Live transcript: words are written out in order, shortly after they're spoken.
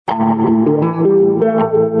I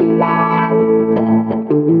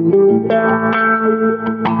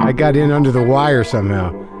got in under the wire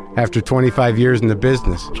somehow after 25 years in the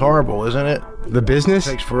business. It's horrible, isn't it? The business?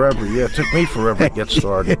 It takes forever. Yeah, it took me forever to get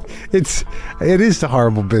started. It is a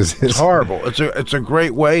horrible business. It's horrible. It's a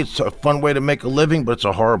great way. It's a fun way to make a living, but it's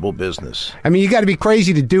a horrible business. I mean, you got to be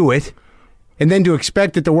crazy to do it, and then to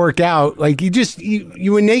expect it to work out. Like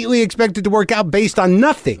you innately expect it to work out based on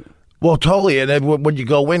nothing. Well, totally. And then when you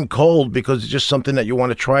go in cold because it's just something that you want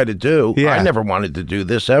to try to do. Yeah. I never wanted to do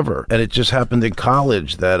this ever, and it just happened in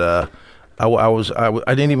college that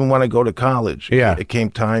I didn't even want to go to college. Yeah. It came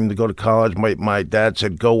time to go to college. My dad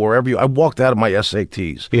said, go wherever you... I walked out of my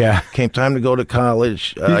SATs. Yeah. Came time to go to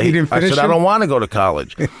college. You didn't finish I said, I don't want to go to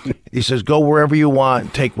college. He says, go wherever you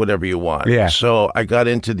want, take whatever you want. Yeah. So I got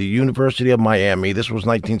into the University of Miami. This was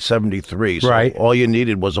 1973. So right. All you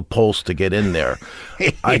needed was a pulse to get in there.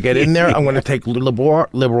 I get in there, I'm going to take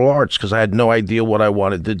liberal arts because I had no idea what I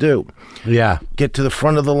wanted to do. Yeah. Get to the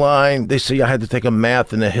front of the line. They say I had to take a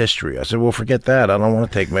math and a history. I said, well, forget that. I don't want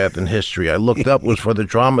to take math and history. I looked up, it was for the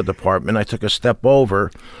drama department. I took a step over,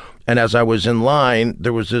 and as I was in line,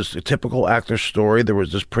 there was this typical actor story. There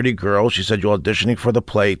was this pretty girl. She said, you're auditioning for the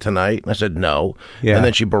play tonight. And I said, no. Yeah. And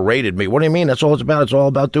then she berated me. What do you mean? That's all it's about. It's all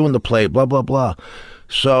about doing the play, blah, blah, blah.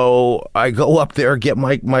 So I go up there, get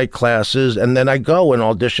my classes, and then I go and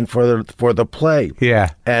audition for the play. Yeah.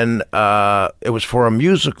 And it was for a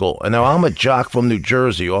musical. And now I'm a jock from New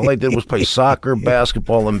Jersey. All I did was play soccer,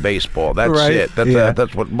 basketball, and baseball. That's right. it.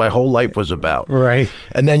 That's what my whole life was about. Right.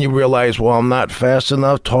 And then you realize, well, I'm not fast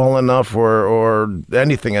enough, tall enough, or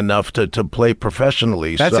anything enough to play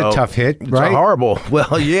professionally. That's a tough hit, right? It's horrible.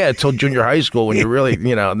 Well, yeah, until junior high school when you really,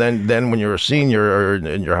 then when you're a senior or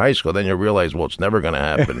in your high school, then you realize, well, it's never going to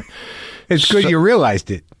happen. It's good you realized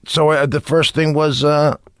it. So the first thing was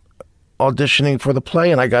auditioning for the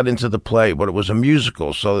play, and I got into the play, but it was a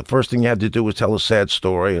musical. So the first thing you had to do was tell a sad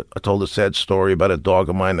story. I told a sad story about a dog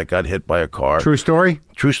of mine that got hit by a car. True story?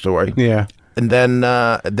 True story. Yeah. And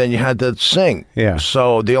then you had to sing. Yeah.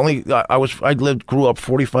 So grew up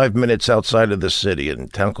 45 minutes outside of the city in a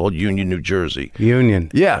town called Union, New Jersey. Union.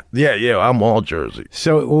 Yeah. I'm all Jersey.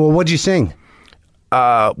 So, what'd you sing?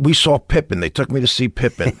 We saw Pippin. They took me to see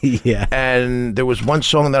Pippin. Yeah. And there was one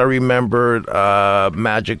song that I remembered,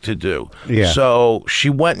 Magic to Do. Yeah. So she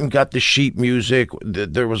went and got the sheet music.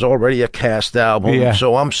 There was already a cast album. Yeah.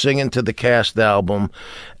 So I'm singing to the cast album.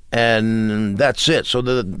 And that's it. So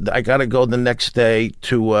I got to go the next day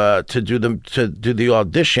to do the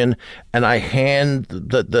audition, and I hand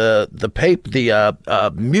the paper,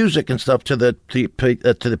 the music and stuff to the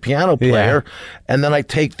piano player, and then I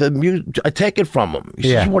take it from him. He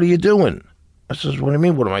says, "What are you doing?" I says, "What do you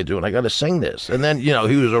mean? What am I doing? I got to sing this." And then he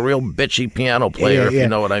was a real bitchy piano player, if you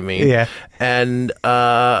know what I mean. Yeah. And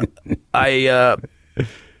I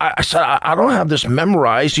said, I don't have this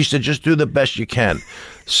memorized. He said, just do the best you can.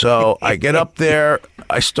 So I get up there,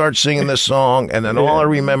 I start singing this song, and then all I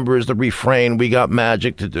remember is the refrain, we got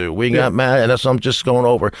magic to do. We got magic, and that's what I'm just going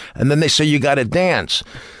over. And then they say, you got to dance.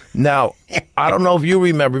 Now, I don't know if you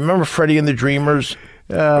remember Freddie and the Dreamers?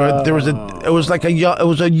 It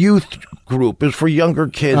was a youth group. It was for younger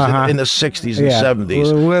kids in the 60s and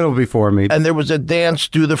 70s. A little before me. And there was a dance,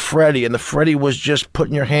 do the Freddie, and the Freddie was just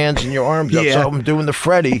putting your hands and your arms up. So I'm doing the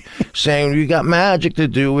Freddie, saying, we got magic to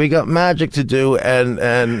do, we got magic to do,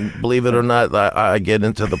 and believe it or not, I get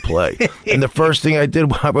into the play. And the first thing I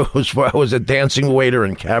did I was a dancing waiter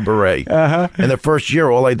in cabaret. And the first year,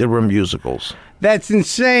 all I did were musicals. That's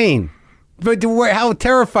insane. But how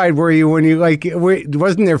terrified were you when you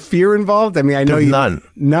wasn't there fear involved? I mean, I know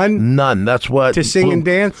None. That's what to sing and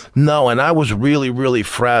dance. No, and I was really, really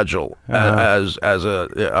fragile as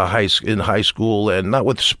in high school, and not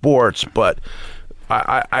with sports, but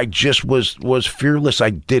I just was fearless. I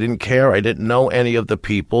didn't care. I didn't know any of the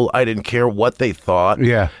people. I didn't care what they thought.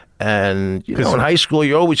 Yeah. And in high school,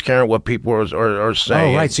 you're always caring what people are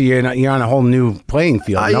saying. Oh, right. So you're on a whole new playing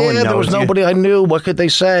field. No one knows. There was nobody I knew. What could they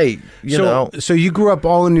say? So you grew up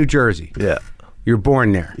all in New Jersey. Yeah. You're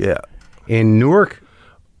born there. Yeah. In Newark?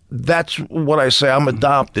 That's what I say. I'm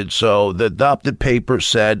adopted. So the adopted paper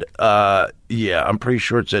said, I'm pretty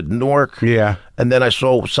sure it said Newark. Yeah. And then I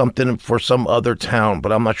saw something for some other town,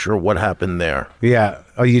 but I'm not sure what happened there. Yeah.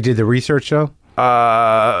 Oh, you did the research, though?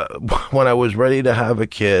 When I was ready to have a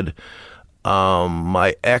kid,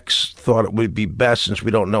 My ex thought it would be best, since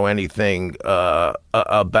we don't know anything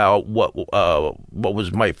about what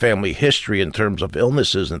was my family history in terms of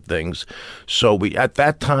illnesses and things. So we, at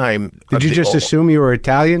that time, did you just assume you were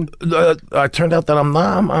Italian? It turned out that I'm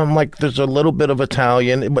not. I'm like, there's a little bit of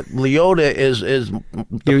Italian, but Liotta is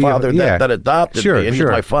the father that adopted me, and he's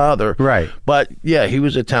my father. Right. But yeah, he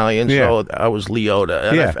was Italian, so I was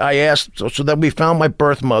Liotta. And I asked, so then we found my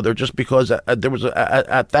birth mother, just because there was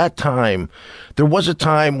at that time. There was a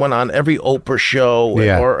time when on every Oprah show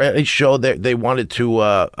or any show that they wanted to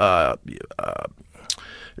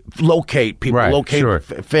locate people,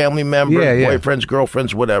 family members, boyfriends,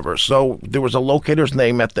 girlfriends, whatever. So there was a locator's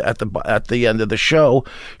name at the end of the show.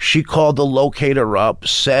 She called the locator up,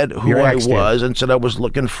 said who I was, and said I was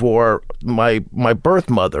looking for my birth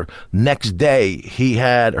mother. Next day, he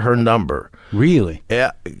had her number. Really?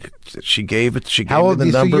 Yeah. She gave it. She gave How old, me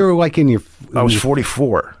the number. So you were like in your... I was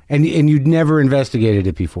 44. And you'd never investigated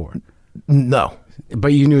it before? No. But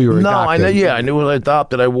you knew you were adopted? I knew I was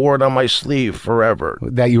adopted. I wore it on my sleeve forever.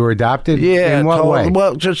 That you were adopted? Yeah. In what way?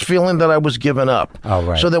 Well, just feeling that I was given up. Oh,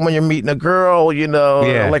 right. So then when you're meeting a girl,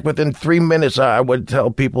 like within 3 minutes, I would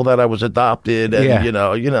tell people that I was adopted, and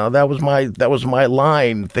that was my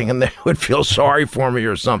line, thinking they would feel sorry for me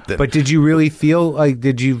or something. But did you really feel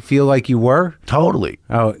like you were? Totally.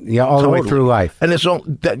 Oh, yeah, all the way through life. And it's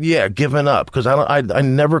given up, because I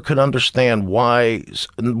never could understand why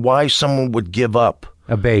someone would give up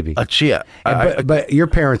a baby. But your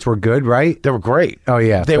parents were good, right? They were great. Oh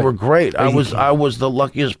yeah, they were great. I was the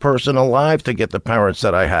luckiest person alive to get the parents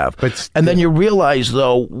that I have. And then you realize,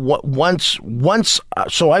 though, once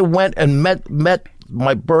so I went and met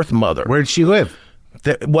my birth mother. Where did she live?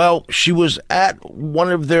 Well, she was at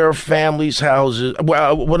one of their family's houses.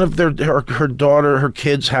 Well, one of her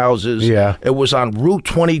kids' houses. Yeah, it was on Route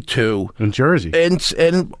 22 in Jersey,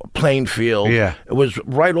 in Plainfield. Yeah, it was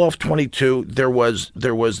right off 22. There was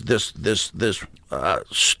this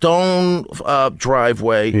stone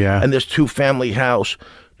driveway. Yeah, and this 2-family house,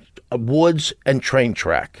 woods and train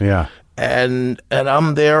track. Yeah. And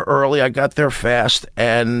I'm there early. I got there fast,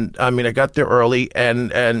 and I got there early,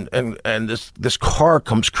 and this car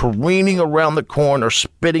comes careening around the corner,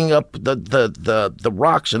 spitting up the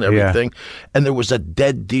rocks and everything, and there was a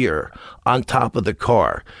dead deer on top of the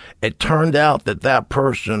car. It turned out that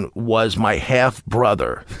person was my half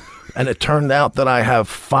brother. And it turned out that I have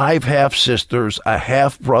 5 half-sisters, a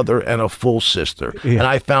half-brother, and a full sister. Yeah. And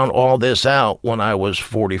I found all this out when I was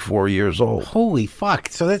 44 years old. Holy fuck.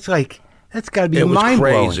 So that's got to be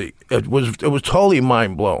mind-blowing. It was crazy. It was totally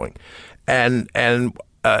mind-blowing. And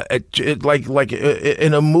it like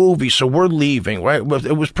in a movie, so we're leaving, right?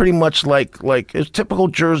 It was pretty much like it's typical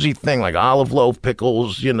Jersey thing, like olive loaf,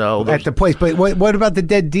 pickles, at the place. But what about the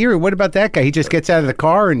dead deer? What about that guy? He just gets out of the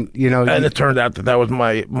car and And it turned out that was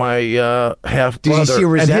my half brother. Did you see a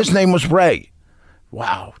and his name was Ray.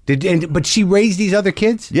 Wow. But she raised these other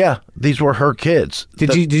kids? Yeah, these were her kids.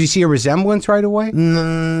 Did you see a resemblance right away?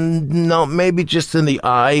 No, maybe just in the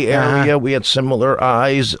eye area. We had similar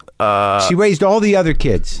eyes. She raised all the other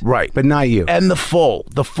kids, right? But not you. And the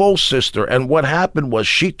full sister. And what happened was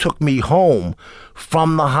she took me home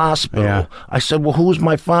from the hospital. Yeah. I said, "Well, who's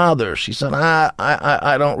my father?" She said,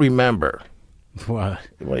 "I don't remember." What?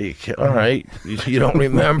 All right, you don't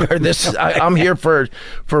remember this? I'm here for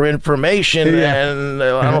information, and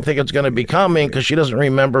I don't think it's going to be coming, because she doesn't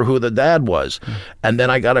remember who the dad was. And then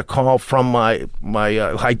I got a call from my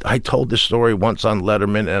I told this story once on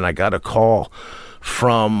Letterman, and I got a call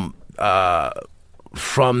from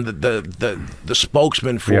the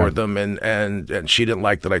spokesman for them, and she didn't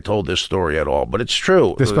like that I told this story at all, but it's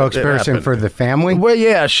true. The spokesperson for the family? Well,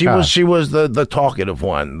 yeah, she was the talkative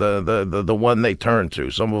one, the one they turned to.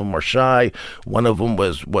 Some of them were shy. One of them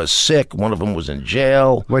was sick. One of them was in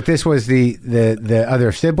jail. What, this was the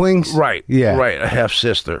other siblings? Right. Yeah. Right. A half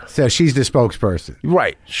sister. So she's the spokesperson.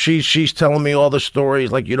 Right. She's telling me all the stories,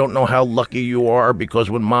 like, you don't know how lucky you are, because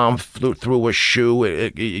when mom threw a shoe,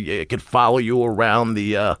 it could follow you around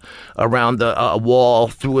a wall,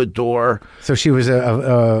 through a door. So she was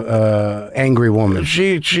a angry woman.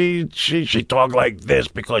 She talked like this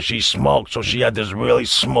because she smoked, so she had this really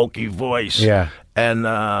smoky voice. Yeah. And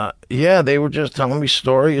they were just telling me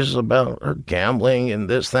stories about her gambling and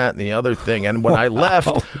this, that, and the other thing. And when I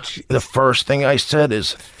left, the first thing I said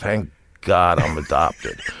is, "Thank God I'm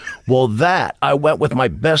adopted." Well, I went with my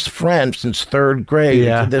best friend since 3rd grade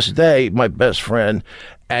to this day, my best friend,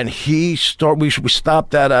 and we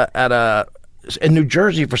stopped in New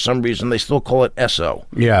Jersey, for some reason, they still call it Esso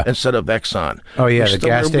instead of Exxon. Oh, yeah, the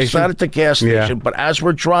gas station? We started at the gas station, but as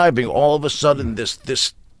we're driving, all of a sudden,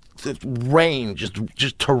 this rain,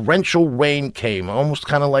 just torrential rain came, almost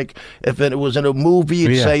kind of like if it was in a movie,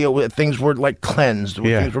 you'd say things were like cleansed,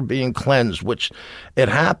 things were being cleansed, which it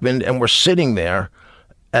happened, and we're sitting there,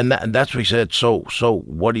 and that's what he said. So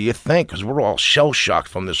what do you think? Because we're all shell shocked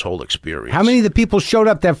from this whole experience. How many of the people showed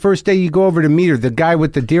up that first day you go over to meet her? The guy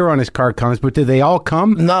with the deer on his car comes, but did they all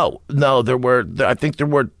come? No. I think there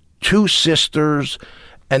were 2 sisters,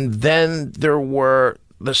 and then there were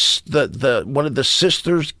the one of the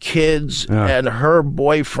sister's kids and her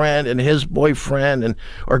boyfriend and his boyfriend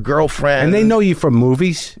or girlfriend. And they know you from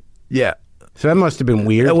movies? Yeah. So that must have been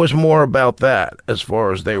weird. It was more about that as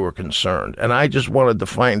far as they were concerned. And I just wanted to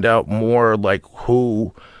find out more, like,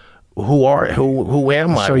 who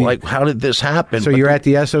am I? So how did this happen? So you're at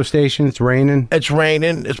the Esso station, it's raining? It's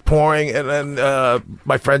raining, it's pouring, and then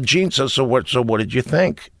my friend Gene says, so what did you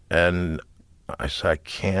think? And I said, I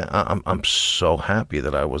can't. I'm so happy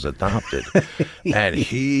that I was adopted. And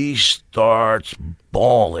he starts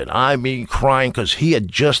bawling. I mean, crying, because he had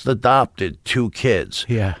just adopted 2 kids.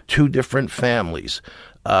 Yeah. 2 different families.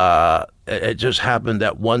 It just happened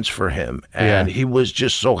at once for him. And he was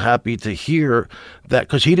just so happy to hear that,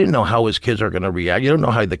 because he didn't know how his kids are going to react. You don't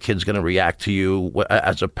know how the kid's going to react to you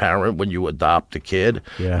as a parent when you adopt a kid.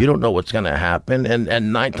 Yeah. You don't know what's going to happen.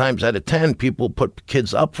 And 9 times out of 10, people put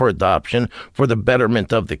kids up for adoption for the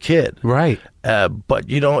betterment of the kid. Right. But,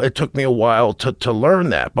 it took me a while to learn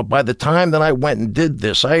that. But by the time that I went and did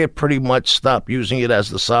this, I had pretty much stopped using it as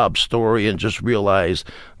the sob story and just realized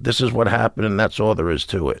this is what happened, and that's all there is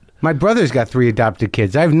to it. My brother's got 3 adopted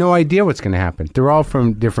kids. I have no idea what's going to happen. They're all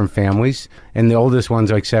from different families, and the oldest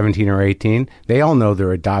one's like 17 or 18. They all know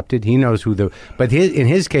they're adopted. He knows but in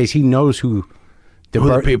his case, he knows who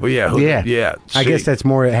the people, yeah. I guess that's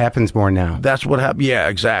more. It happens more now. That's what happened. Yeah,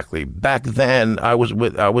 exactly. Back then, I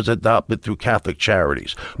was adopted through Catholic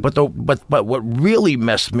Charities. But what really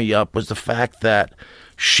messed me up was the fact that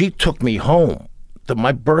she took me home.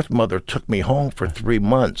 My birth mother took me home for 3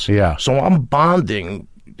 months. Yeah. So I'm bonding,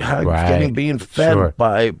 being fed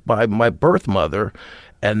by my birth mother,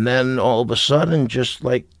 and then all of a sudden, just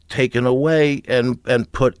like taken away and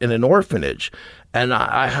put in an orphanage, and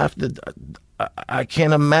I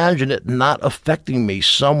can't imagine it not affecting me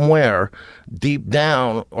somewhere deep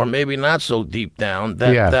down, or maybe not so deep down,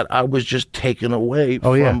 that I was just taken away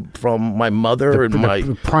from my mother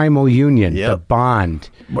the primal union, the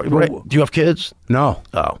bond. Right. Do you have kids? No.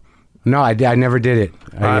 Oh. No, I never did it.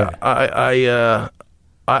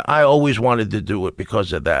 I always wanted to do it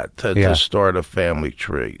because of that, to start a family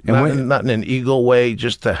tree. Not in an ego way,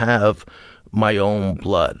 just to have my own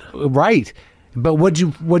blood. Right. But what'd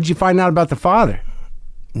you find out about the father?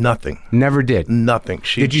 Nothing. Never did. Nothing.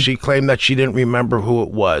 She claimed that she didn't remember who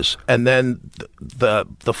it was, and then the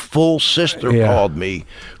full sister called me.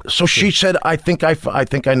 So she said, "I think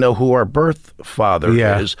I know who our birth father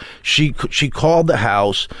is." She called the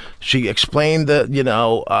house. She explained the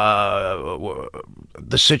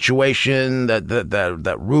situation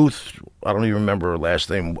that Ruth, I don't even remember her last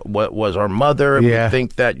name, what was our mother. And we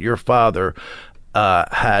think that your father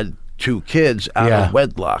had 2 kids out of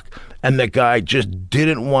wedlock. And the guy just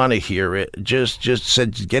didn't want to hear it. Just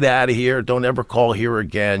said, "Get out of here! Don't ever call here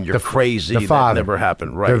again. You're crazy. The father. That never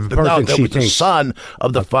happened." Right? The person that was the son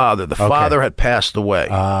of the father. The father had passed away.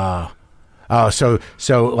 So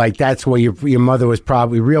like that's where your mother was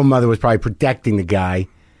real mother was probably protecting the guy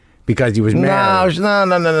because he was married.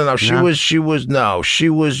 No. She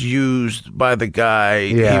was used by the guy.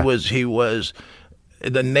 Yeah. He was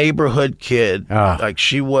the neighborhood kid. Like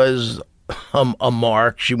she was. A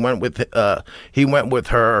Marc. He went with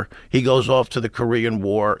her. He goes off to the Korean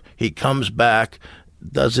War. He comes back,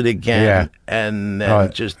 does it again, and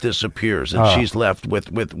then just disappears. And she's left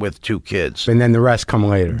with 2 kids. And then the rest come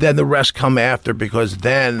later. Then the rest come after, because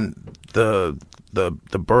then the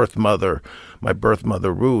birth mother, my birth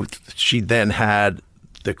mother Ruth, she then had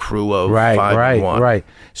the crew of 5 and 1. Right.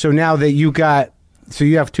 So now that you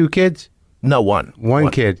have 2 kids? No, one.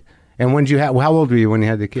 One kid. And when did you have? How old were you when you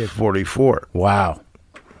had the kid? 44. Wow.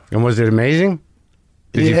 And was it amazing?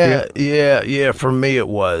 Yeah. For me, it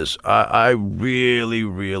was. I really,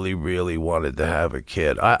 really, really wanted to have a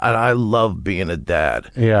kid. I love being a dad.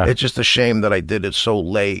 Yeah. It's just a shame that I did it so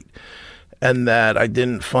late, and that I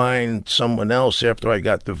didn't find someone else after I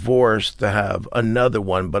got divorced to have another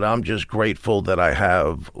one. But I'm just grateful that I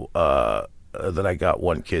have. That I got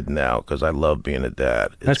 1 kid now, because I love being a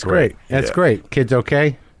dad. It's That's great. That's great. Kid's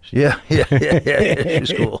okay? Yeah.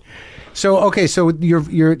 She's cool. So okay, so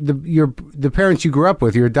the parents you grew up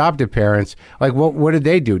with, your adopted parents, like what did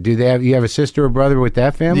they do? Do they have you have a sister or brother with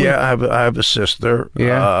that family? Yeah, I have a sister.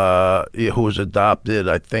 Yeah. Who was adopted.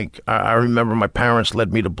 I think I remember my parents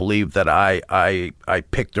led me to believe that I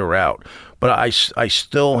picked her out. But I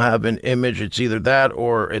still have an image. It's either that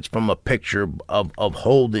or it's from a picture of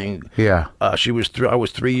holding. Yeah. I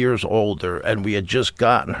was 3 years older, and we had just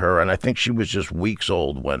gotten her, and I think she was just weeks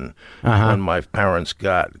old when my parents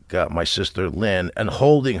got my sister Lynn, and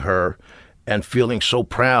holding her and feeling so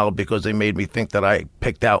proud because they made me think that I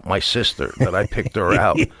picked out my sister, that I picked her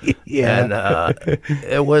out. Yeah. And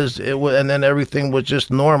it was, and then everything was just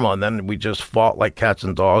normal. And then we just fought like cats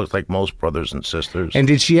and dogs, like most brothers and sisters. And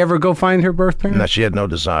did she ever go find her birth parents? No, she had no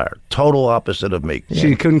desire. Total opposite of me.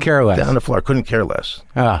 She couldn't care less. Down the floor, couldn't care less.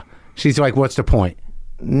 She's like, what's the point?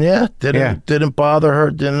 Yeah, didn't bother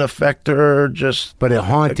her, didn't affect her, just but it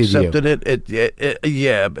haunted accepted you.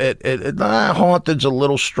 It haunted's a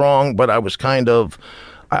little strong, but I was kind of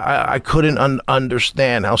I couldn't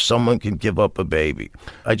understand how someone can give up a baby.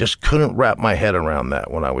 I just couldn't wrap my head around that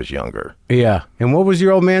when I was younger. Yeah. And what was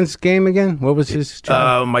your old man's game again? What was his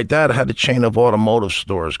job? My dad had a chain of automotive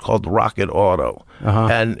stores called Rocket Auto.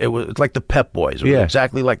 And it was like the Pep Boys. It was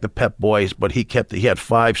exactly like the Pep Boys, but he had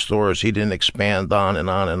 5 stores. He didn't expand on and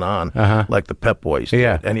on and on like the Pep Boys did.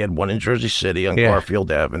 Yeah. And he had one in Jersey City on Garfield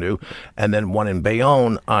Avenue, and then one in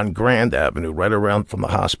Bayonne on Grand Avenue, right around from the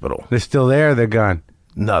hospital. They're still there? They're gone?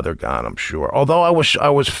 No, they're gone, I'm sure. Although I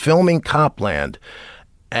was filming Copland,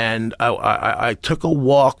 and I took a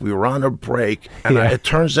walk. We were on a break, and it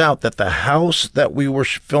turns out that the house that we were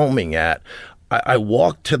filming at, I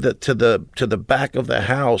walked to the back of the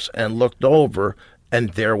house and looked over, and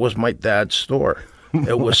there was my dad's store.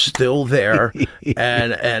 It was still there,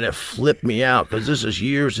 and it flipped me out because this is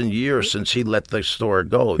years and years since he let the store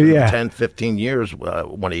go. 10, 15 years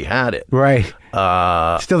when he had it. Right.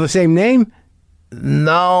 Still the same name?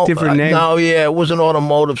 No, different name. No, it was an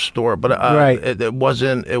automotive store, but it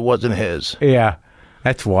wasn't his. Yeah,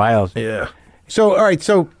 that's wild. Yeah. So all right,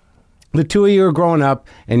 so the two of you are growing up,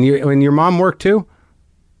 and your mom worked too.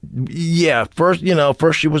 Yeah, first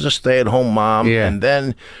she was a stay-at-home mom, and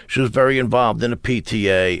then she was very involved in the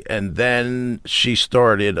PTA, and then she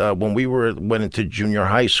started when we went into junior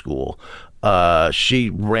high school. She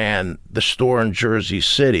ran the store in Jersey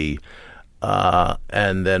City.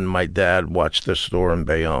 And then my dad watched the store in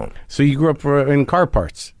Bayonne. So you grew up in car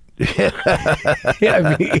parts. I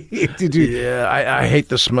hate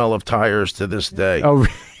the smell of tires to this day. Oh,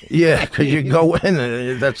 yeah, because you go in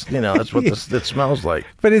and that's what it smells like.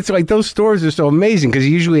 But it's like those stores are so amazing because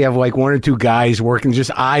you usually have like 1 or 2 guys working just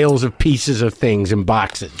aisles of pieces of things in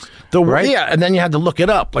boxes. Right? Yeah, and then you had to look it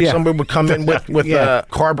up. Like somebody would come in with a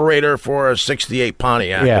carburetor for a 68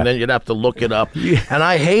 Pontiac, and then you'd have to look it up. Yeah. And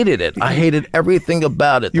I hated it. I hated everything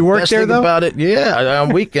about it. You worked there, though? About it,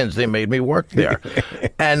 on weekends they made me work there.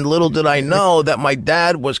 And little did I know that my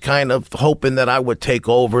dad was kind of hoping that I would take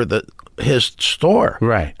over his store.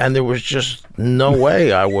 Right. And there was just no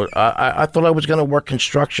way I would. I thought I was going to work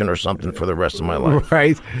construction or something for the rest of my life.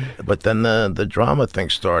 Right. But then the drama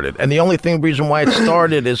thing started. And the only reason why it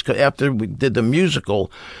started is after we did the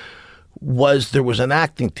musical there was an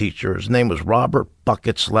acting teacher. His name was Robert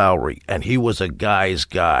Buckets Lowry, and he was a guy's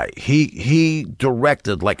guy. He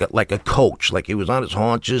directed like a coach, like he was on his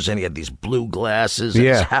haunches, and he had these blue glasses, and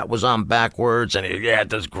his hat was on backwards, and he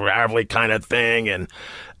had this gravelly kind of thing, and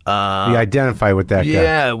you identify with that guy.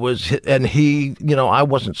 Yeah, it was, and he, I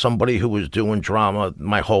wasn't somebody who was doing drama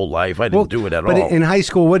my whole life. I didn't do it at all. But in high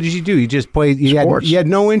school, what did you do? You just played sports. You had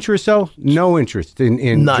no interest, though? No interest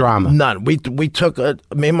in drama? None. We took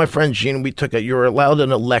me and my friend Gene, you were allowed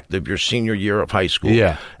an elective your senior year of high school.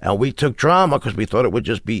 Yeah. And we took drama because we thought it would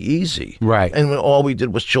just be easy. Right. And all we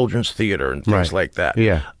did was children's theater and things like that.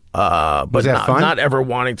 Yeah. But was that fun? Not ever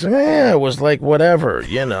wanting to. It was like whatever,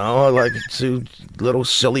 like to little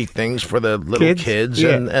silly things for the little kids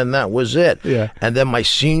and that was it. Yeah. And then my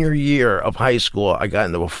senior year of high school, I got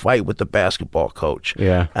into a fight with the basketball coach.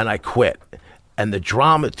 Yeah. And I quit. And the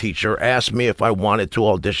drama teacher asked me if I wanted to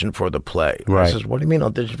audition for the play. Right. I says, "What do you mean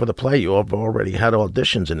audition for the play? You have already had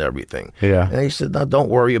auditions and everything." Yeah. And he said, "No, don't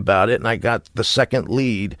worry about it." And I got the second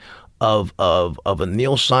lead of a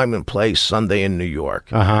Neil Simon play, Sunday in New York.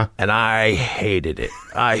 And I hated it.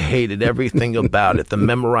 I hated everything about it. The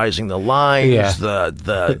memorizing the lines,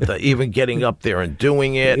 the even getting up there and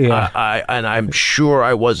doing it. Yeah. And I'm sure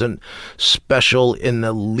I wasn't special in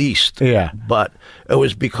the least. Yeah. But it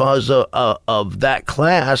was because of that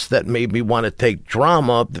class that made me want to take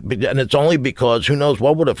drama. And it's only because who knows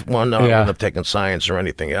what would have I wouldn't have taken science or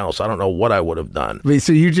anything else. I don't know what I would have done.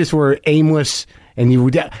 So you just were aimless And you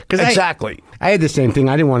would, because Exactly. I had the same thing.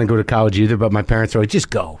 I didn't want to go to college either, but my parents were like, just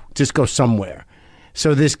go somewhere.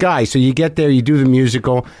 So this guy, so you get there, you do the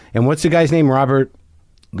musical, and what's the guy's name? Robert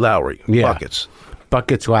Lowry. Yeah.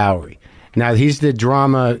 Buckets Lowry. Now he's the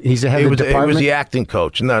drama. He's the head of the department. He was the acting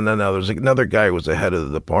coach. No. There was another guy who was the head of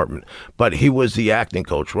the department, but he was the acting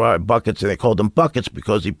coach. Right, Buckets, and they called him Buckets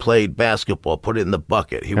because he played basketball. Put it in the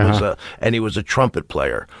bucket. He was a trumpet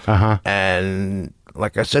player. And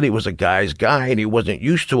like I said, he was a guy's guy, and he wasn't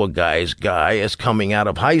used to a guy's guy as coming out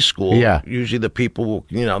of high school. Yeah. Usually the people,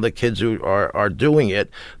 the kids who are doing it,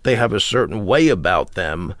 they have a certain way about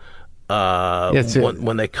them.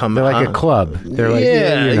 When they come, they're like a club. They're like,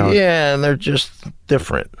 and they're just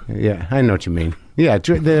different. Yeah, I know what you mean. Yeah,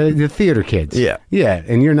 the theater kids. Yeah,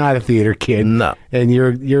 and you're not a theater kid. No, and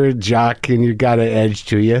you're a jock, and you got an edge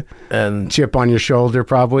to you, and chip on your shoulder,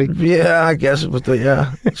 probably. Yeah, I guess it was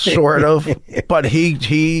sort of. But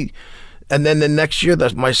he. And then the next year,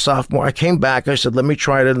 that's my sophomore, I came back. I said, let me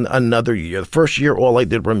try it another year. The first year, all I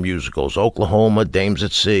did were musicals: Oklahoma, Dames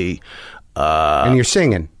at Sea. And you're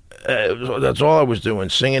singing. That's all I was doing,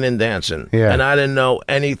 singing and dancing. Yeah. And I didn't know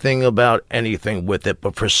anything about anything with it,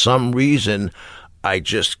 but for some reason, I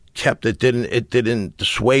just kept it. It didn't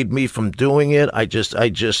dissuade me from doing it. I just.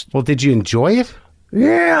 Well, did you enjoy it?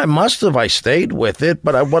 Yeah, I must have. I stayed with it,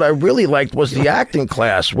 but what I really liked was the acting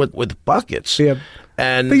class with Buckets. Yeah.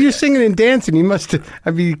 But you're singing and dancing. You must.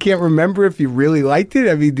 I mean, you can't remember if you really liked it.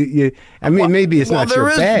 I mean, maybe it's not your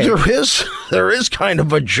bag. There is kind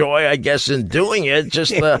of a joy, I guess, in doing it.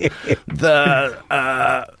 Just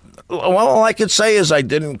all I could say is I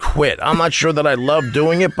didn't quit. I'm not sure that I loved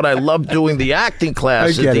doing it, but I loved doing the acting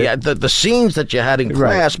classes, the scenes that you had in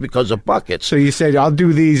class because of Buckets. So you said, I'll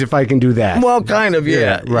do these if I can do that. Well, kind of,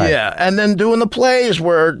 yeah. Right. Yeah. And then doing the plays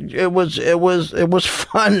where it was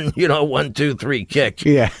fun, 1, 2, 3, kick.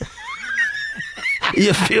 Yeah.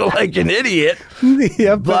 You feel like an idiot,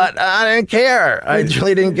 yeah, but I didn't care. I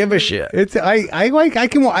really didn't give a shit. I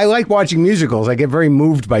like watching musicals. I get very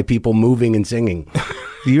moved by people moving and singing.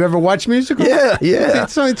 Do you ever watch musicals? Yeah.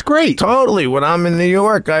 It's great. Totally. When I'm in New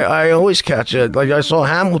York, I always catch it. Like I saw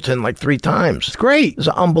Hamilton like 3 times. It's great. It's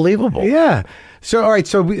unbelievable. Yeah. So all right.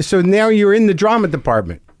 So now you're in the drama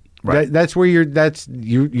department. Right. That's where that's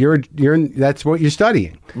what you're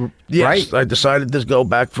studying. Yes. Right? I decided to go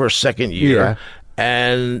back for a second year. Yeah.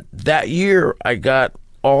 And that year, I got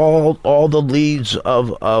all the leads of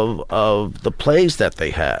the plays that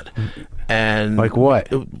they had. And like what?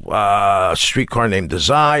 Streetcar Named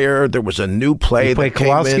Desire. There was a new play. You played that came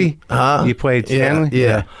Kowalski? in. You played Stanley?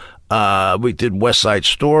 Yeah. We did West Side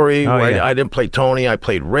Story. Yeah. I didn't play Tony. I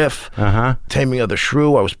played Riff. Taming of the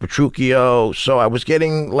Shrew. I was Petruchio. So I was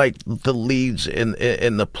getting like the leads in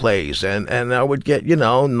the plays, and I would get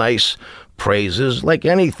nice praises like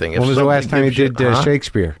anything. When was the last time you did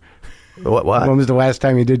Shakespeare? What? When was the last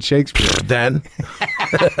time you did Shakespeare? Then.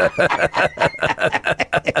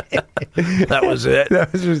 That was it.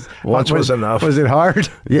 Once was enough. Was it hard?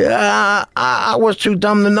 Yeah, I was too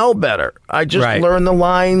dumb to know better. I just learned the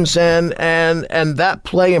lines, and that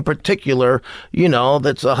play in particular,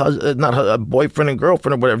 that's not a boyfriend and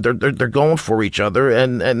girlfriend or whatever. They're going for each other,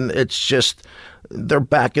 and it's just. They're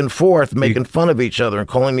back and forth making fun of each other and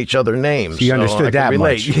calling each other names. So you understood that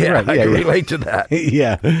much. Yeah, I can relate to that.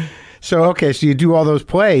 Yeah. So, so you do all those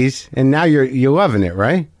plays, and now you're loving it,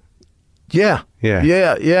 right? Yeah.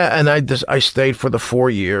 And I stayed for the 4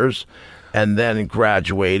 years, and then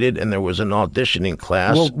graduated, and there was an auditioning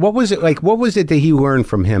class. Well, what was it like? What was it that he learned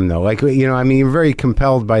from him, though? Like, you're very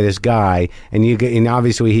compelled by this guy, and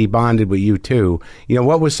obviously he bonded with you too.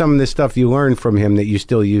 What was some of the stuff you learned from him that you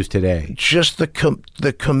still use today? Just the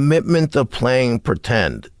commitment of playing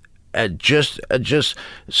pretend. And just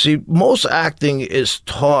see, most acting is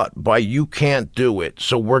taught by you can't do it,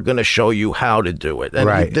 so we're going to show you how to do it.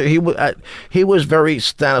 And he was very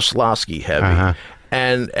Stanislavski heavy.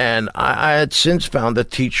 And I had since found a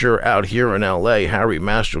teacher out here in L.A., Harry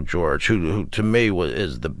Mastergeorge, who to me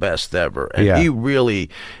is the best ever. And he really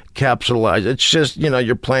capitalized. It's just,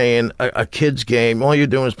 you're playing a kid's game. All you're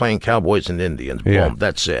doing is playing cowboys and Indians. Boom,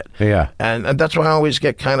 that's it. Yeah. And that's why I always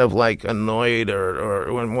get kind of like annoyed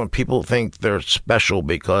or when people think they're special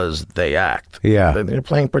because they act. Yeah. They're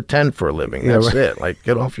playing pretend for a living. That's it. Like,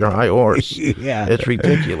 get off your high horse. Yeah. It's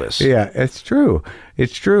ridiculous. Yeah, it's true.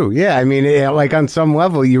 It's true. Yeah, I mean, like on some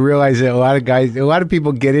level, you realize that a lot of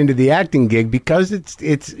people get into the acting gig because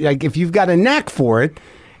it's like if you've got a knack for it,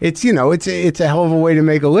 it's it's a hell of a way to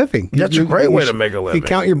make a living. That's a great way to make a living. You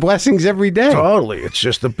count your blessings every day. Totally. It's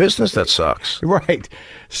just the business that sucks. Right.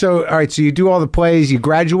 So, all right. So you do all the plays. You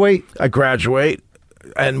graduate. I graduate,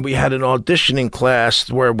 and we had an auditioning class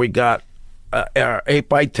where we got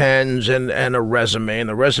 8x10s and a resume. And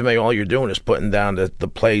the resume, all you're doing is putting down the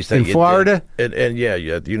plays that in you Florida. did. And yeah,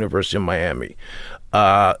 at the University of Miami.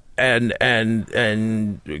 And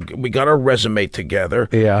we got our resume together.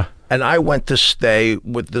 Yeah. And I went to stay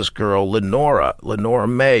with this girl, Lenora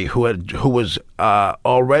May, who was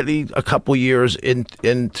already a couple years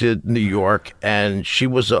into New York, and she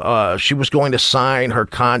was going to sign her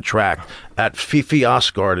contract at Fifi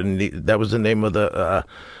Oscar, and that was the name of the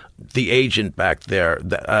agent back there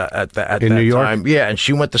at that New York? time. Yeah, and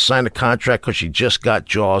she went to sign a contract because she just got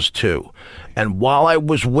Jaws 2. And while I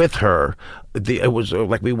was with her, it was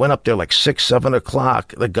like we went up there like 6, 7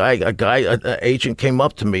 o'clock. An agent came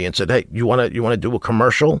up to me and said, "Hey, you want to do a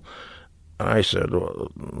commercial?" And I said,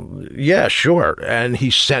 well, "Yeah, sure." And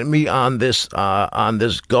he sent me on this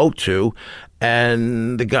go-to,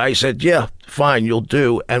 and the guy said, "Yeah, fine, you'll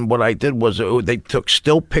do." And what I did was they took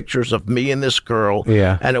still pictures of me and this girl,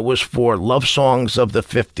 and it was for love songs of the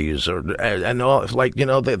 50s and all, like, they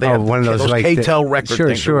have one of those like K-Tel record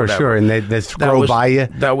things. Sure, and they scroll by you.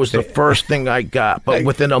 That was the first thing I got. But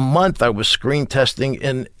within a month, I was screen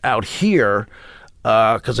testing out here.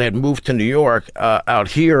 Because I had moved to New York out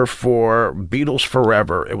here for Beatles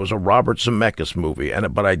Forever. It was a Robert Zemeckis movie,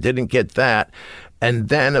 but I didn't get that. And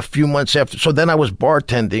then a few months after, so then I was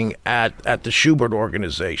bartending at the Schubert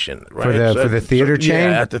organization, right? For the theater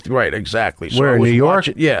chain. Yeah, right, exactly. So Where, I was New York?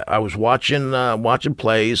 I was watching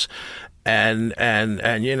plays, and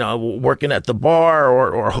working at the bar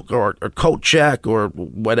or coat check or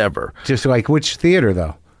whatever. Just like which theater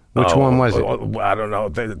though? Which one was it? I don't know.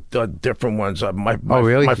 The different ones.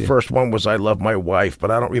 Really? My first one was I Love My Wife,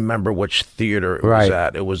 but I don't remember which theater it was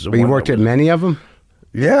at. It was. But you worked at many of them?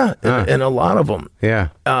 Yeah, and a lot of them. Yeah.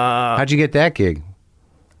 How'd you get that gig?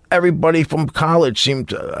 Everybody from college seemed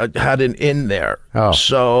to had an in there. Oh.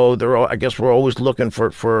 So I guess we're always looking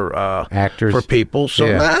for actors, for people.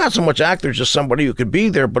 So not so much actors, just somebody who could be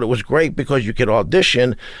there. But it was great because you could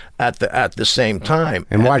audition at the same time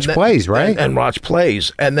and watch plays, right? And watch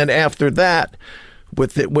plays. And then after that,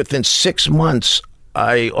 within 6 months,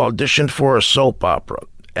 I auditioned for a soap opera,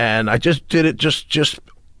 and I just did it just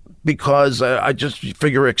because I just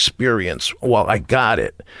figure experience. Well, I got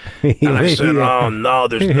it. And I said, oh, no,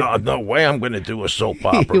 there's no way I'm going to do a soap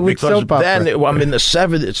opera. Because then I'm in the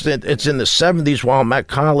 70s. It's in the 70s while I'm at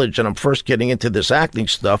college and I'm first getting into this acting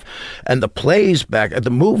stuff. And the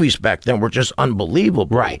movies back then were just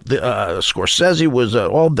unbelievable. Right. Scorsese was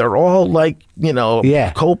they're all like,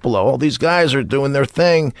 Coppola. All these guys are doing their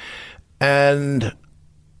thing. And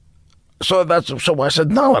so I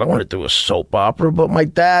said, no, I don't want to do a soap opera. But my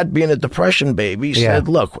dad, being a Depression baby, said,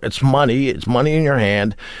 look, it's money in your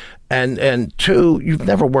hand. And two, you've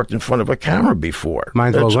never worked in front of a camera before. Might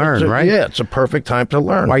as well learn, right? Yeah, it's a perfect time to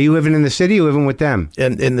learn. Are you living in the city or living with them?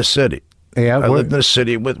 In the city. Yeah, I lived in the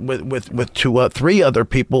city with 3 other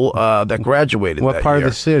people that graduated. What part of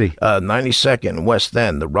the city? 92nd West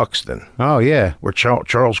End, the Ruxton. Oh yeah, where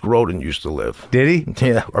Charles Grodin used to live. Did he?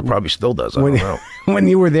 Yeah, or probably still does. I don't know. When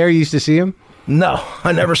you were there, you used to see him? No,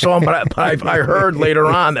 I never saw him, but I heard later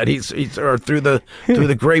on that he's through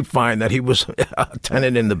the grapevine that he was a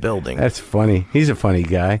tenant in the building. That's funny. He's a funny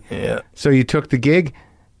guy. Yeah. So you took the gig?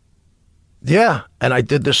 Yeah, and I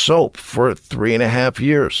did the soap for 3.5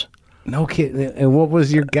 years. No kidding. And what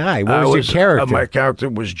was your guy? What was your character? My character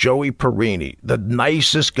was Joey Perini, the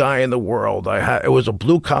nicest guy in the world. It was a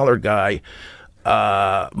blue-collar guy.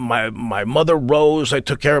 My mother Rose, I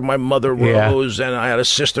took care of my mother Rose, and I had a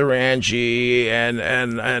sister Angie,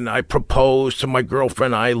 and I proposed to my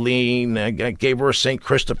girlfriend Eileen. I gave her a St.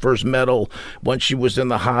 Christopher's medal when she was in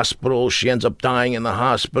the hospital. She ends up dying in the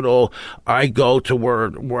hospital. I go to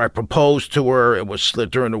where I proposed to her. It was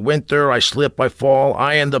during the winter. I slip, I fall.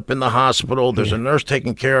 I end up in the hospital. There's a nurse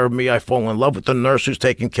taking care of me. I fall in love with the nurse who's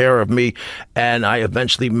taking care of me, and I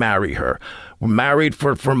eventually marry her. We're married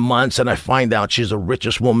for months, and I find out she's the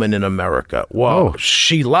richest woman in America. Well,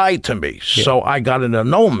 she lied to me, so I got an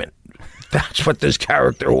annulment. That's what this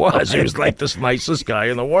character was. He was like this nicest guy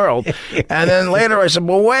in the world. And then later I said,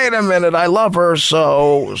 well, wait a minute, I love her,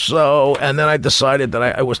 so, and then I decided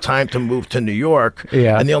that it was time to move to New York.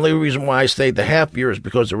 Yeah. And the only reason why I stayed the half year is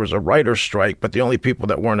because there was a writer's strike, but the only people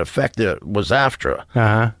that weren't affected was AFTRA.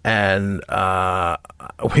 Uh-huh. And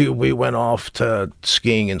we went off to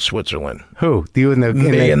skiing in Switzerland. Who? You and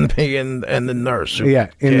me and the nurse.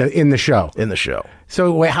 In the show. In the show.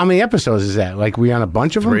 So wait, how many episodes is that? Like, we on a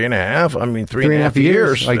bunch of them? 3.5. I mean, 3.5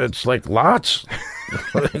 years. It's like lots.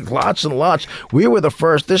 Lots and lots. We were the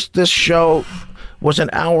first. This show was an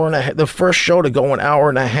hour and a half. The first show to go an hour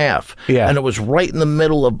and a half. Yeah. And it was right in the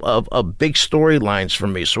middle of big storylines for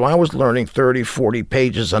me. So I was learning 30, 40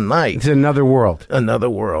 pages a night. It's another world. Another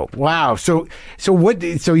world. Wow. So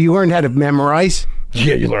you learned how to memorize?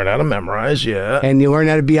 Yeah, you learn how to memorize, yeah. And you learn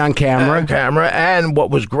how to be on camera? On camera. And what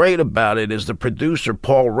was great about it is the producer,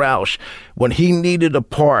 Paul Rausch, when he needed a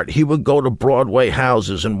part, he would go to Broadway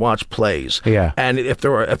houses and watch plays. Yeah. And if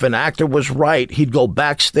an actor was right, he'd go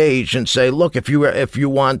backstage and say, look, if you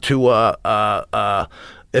want to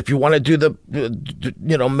if you want to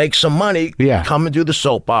do make some money, come and do the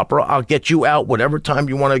soap opera. I'll get you out whatever time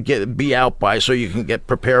you want to be out by, so you can get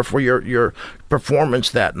prepared for your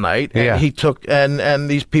performance that night. And he took and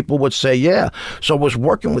these people would say, yeah. So I was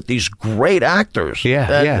working with these great actors.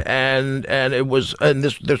 And it was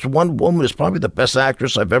there's one woman who's probably the best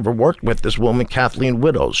actress I've ever worked with. This woman, Kathleen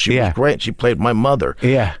Widows. She was great. She played my mother.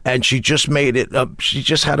 Yeah. And she just made it. She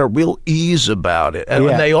just had a real ease about it, and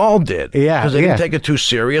they all did. Yeah. Because they didn't take it too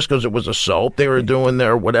serious, because it was a soap. They were doing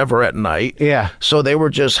their whatever at night. Yeah. So they were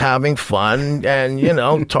just having fun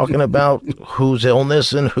and, talking about whose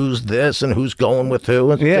illness and who's this and who's going with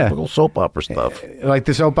who. And typical soap opera stuff. Like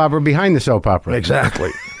the soap opera behind the soap opera.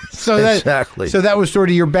 Exactly. So that was sort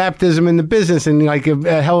of your baptism in the business, and like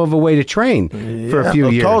a hell of a way to train for a few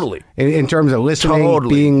years. Totally. In terms of listening,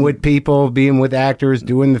 being with people, being with actors,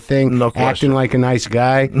 doing the thing, acting like a nice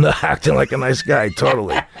guy. No, acting like a nice guy,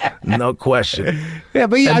 totally. No question. Yeah,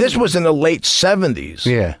 but and this was in the late 70s.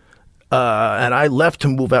 Yeah. And I left to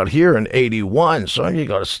move out here in 81. So you're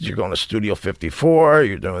going to Studio 54.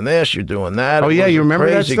 You're doing this. You're doing that. Oh, yeah. You remember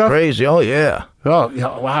that stuff? Crazy. Oh, yeah. Oh,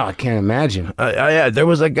 wow. I can't imagine. Yeah. There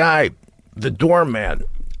was a guy, the doorman,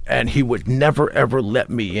 and he would never, ever let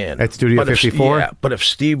me in. At Studio 54? Yeah. But if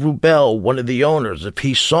Steve Rubel, one of the owners, if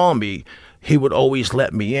he saw me, he would always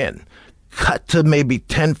let me in. Cut to maybe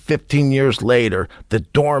 10, 15 years later, the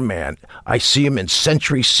doorman, I see him in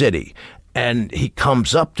Century City. And he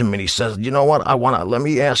comes up to me and he says, you know what, I want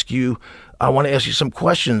to ask you some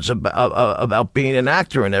questions about being an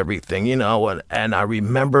actor and everything, and I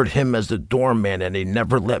remembered him as the doorman, and he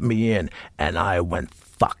never let me in, and I went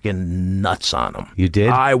fucking nuts on him. You did?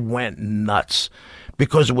 I went nuts.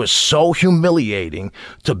 Because it was so humiliating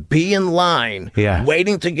to be in line,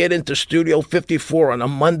 waiting to get into Studio 54 on a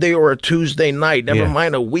Monday or a Tuesday night, never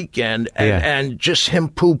mind a weekend, and just him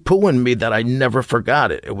poo-pooing me that I never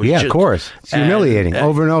forgot it. It was of course. It's humiliating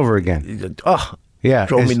over and over again.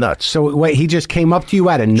 Drove me nuts. So wait, he just came up to you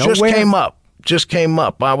out of nowhere? Just came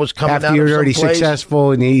up. I was coming after out you of were already someplace.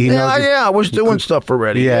 Successful, and he knows I was doing stuff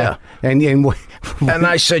already. Yeah. And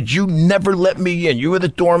I said, you never let me in. You were the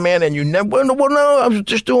doorman, and you never. Well, no, I was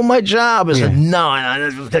just doing my job. I said, no, and I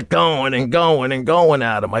just kept going and going and going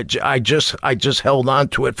at him. I just held on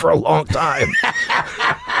to it for a long time.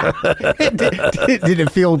 Did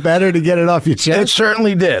it feel better to get it off your chest? It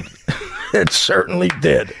certainly did. It certainly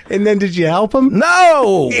did. And then did you help him?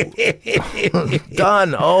 No!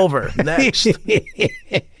 Done. Over. Next.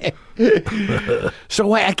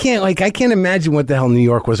 So I can't imagine what the hell New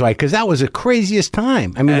York was like, because that was the craziest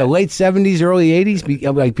time. I mean, the late 70s, early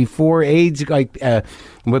 80s, like before AIDS,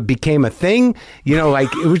 what became a thing,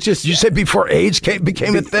 it was just... You said before AIDS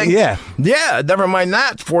became a thing? Yeah. Yeah, never mind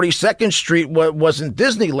that. 42nd Street wasn't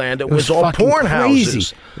Disneyland. It was all porn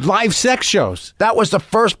houses. Live sex shows. That was the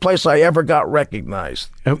first place I ever got recognized.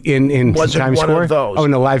 In was Times one Square? Of those. Oh,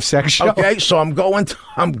 in the live sex show? Okay, so I'm going to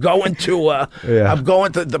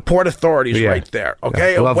the Port Authorities right there.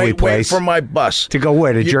 Okay, lovely wait for my bus to go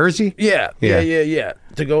where, to Jersey? Yeah.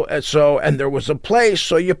 To go, and there was a place,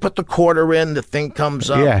 so you put the quarter in, the thing comes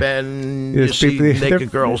up, and you see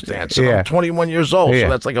naked girls dancing. I'm 21 years old, so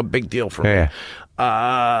that's like a big deal for me.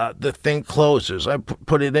 The thing closes. I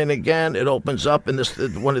put it in again. It opens up, and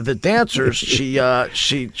one of the dancers, she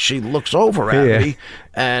looks over at me,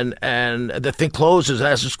 and the thing closes.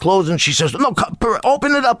 As it's closing, she says, "No,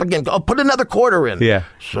 open it up again. Put another quarter in." Yeah.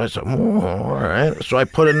 So I said, all right. So I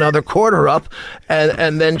put another quarter up,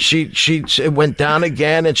 and then she went down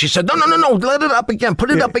again, and she said, no, let it up again.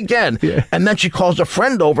 Put it up again. Yeah. And then she calls a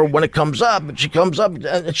friend over when it comes up, and she comes up,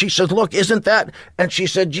 and she says, look, isn't that? And she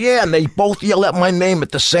said, yeah. And they both yell at my name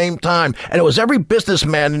at the same time, and it was every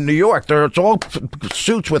businessman in New York. It's all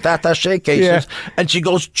suits with attaché cases, and she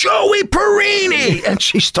goes, Joey Perini, and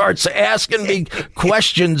she starts asking me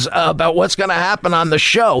questions about what's going to happen on the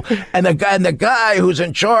show, and the guy who's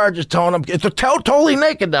in charge is telling them they're totally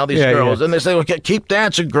naked now, these girls, and they say, okay, keep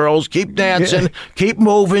dancing, girls, keep dancing, keep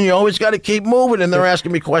moving, you always got to keep moving, and they're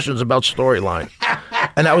asking me questions about storyline.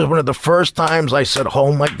 And that was one of the first times I said,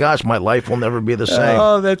 oh my gosh, my life will never be the same.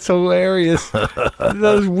 Oh, that's hilarious.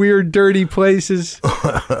 Those weird, dirty places.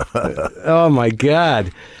 Oh, my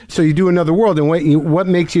God. So you do Another World, and what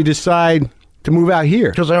makes you decide to move out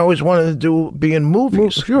here? Because I always wanted to be in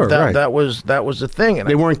movies. Sure, right. That was the thing. And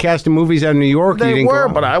they weren't casting movies out of New York? They were,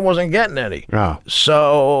 but I wasn't getting any. Oh.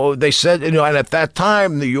 So they said, and at that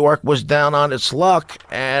time, New York was down on its luck,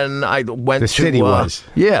 and I went to... The city was.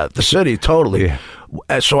 Yeah, the city, totally. Yeah.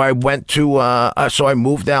 So I went to, so I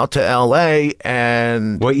moved out to L.A.,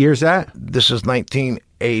 and... What year's that? This is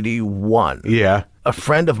 1981. Yeah. A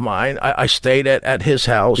friend of mine, I stayed at his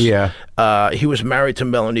house. Yeah. He was married to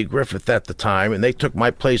Melanie Griffith at the time, and they took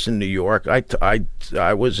my place in New York.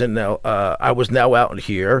 I was now out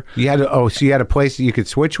here. You had so you had a place that you could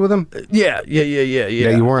switch with them? Yeah.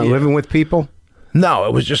 You weren't living with people? No,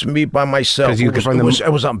 it was just me by myself.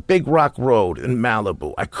 It was on Big Rock Road in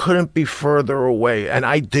Malibu. I couldn't be further away, and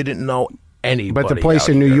I didn't know anybody. But the place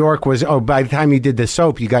in New York was, by the time you did the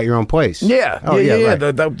soap, you got your own place. Yeah. Right.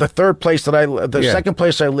 The third place second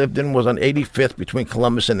place I lived in was on 85th between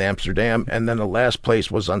Columbus and Amsterdam, and then the last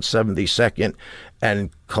place was on 72nd and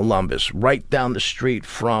Columbus, right down the street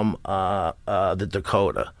from the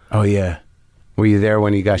Dakota. Oh, yeah. Were you there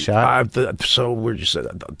when he got shot?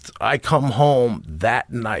 I come home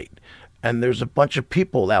that night, and there's a bunch of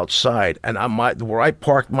people outside, and where I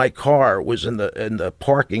parked my car was in the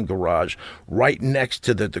parking garage right next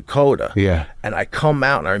to the Dakota. Yeah. And I come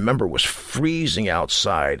out, and I remember it was freezing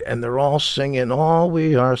outside, and they're all singing "All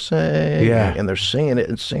We Are Saying," yeah. And they're singing it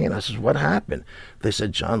and singing. I said, "What happened?" They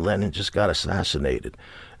said, "John Lennon just got assassinated."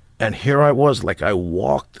 And here I was, like I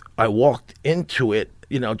walked into it.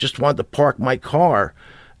 Just wanted to park my car,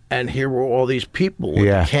 and here were all these people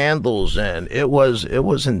with candles, and it was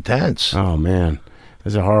intense. Oh man, it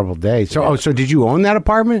was a horrible day. So, so did you own that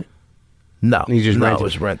apartment? No, you just rented. It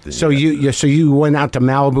was rented. So you went out to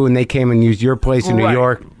Malibu, and they came and used your place in New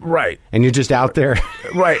York, right? And you're just out there,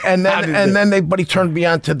 right? And then he turned me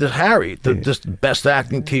on to Harry, this best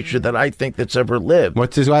acting teacher that I think that's ever lived.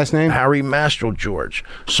 What's his last name? Harry Mastro George.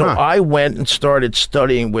 So I went and started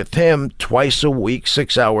studying with him twice a week,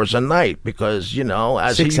 6 hours a night, because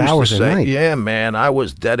as 6 he used hours to a say, night. yeah, man, I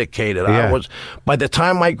was dedicated. Yeah. By the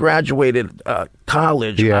time I graduated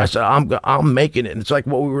college, I said, I'm making it. And it's like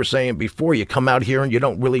what we were saying before. You come out here and you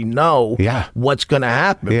don't really know what's going to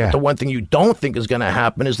happen. Yeah. But the one thing you don't think is going to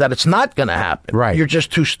happen is that it's not going to happen. Right. You're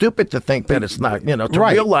just too stupid to think that it's not, to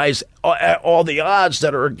realize all the odds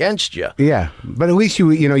that are against you. Yeah. But at least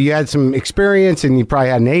you had some experience, and you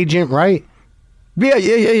probably had an agent, right? Yeah.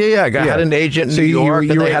 I had an agent in New York,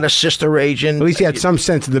 and they had a sister agent. At least you had some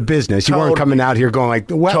sense of the business. You weren't coming out here going like,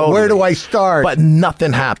 where do I start? But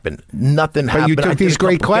nothing happened. Nothing happened. But you took these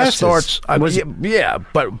great classes. But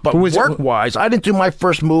work-wise, I didn't do my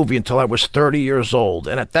first movie until I was 30 years old.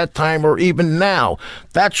 And at that time, or even now,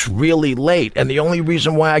 that's really late. And the only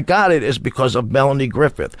reason why I got it is because of Melanie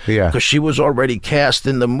Griffith. Yeah. Because she was already cast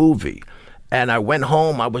in the movie. And I went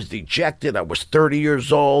home. I was dejected. I was 30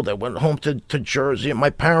 years old. I went home to Jersey, and my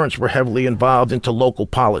parents were heavily involved into local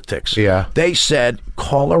politics. Yeah. They said,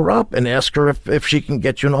 call her up and ask her if she can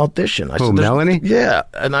get you an audition. I said, Melanie? Yeah.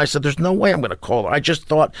 And I said, there's no way I'm going to call her. I just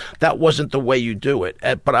thought that wasn't the way you do it.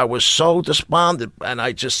 But I was so despondent, and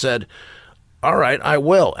I just said, all right, I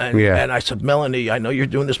will. And I said, Melanie, I know you're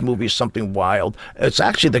doing this movie, Something Wild. It's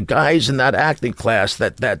actually the guys in that acting class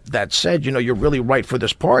that said, you're really right for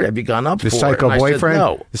this part. Have you gone up for it? The psycho boyfriend?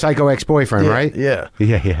 No. The psycho ex-boyfriend, right? Yeah.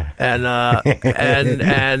 Yeah.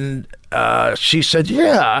 And she said,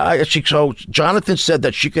 yeah. So Jonathan said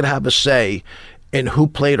that she could have a say in who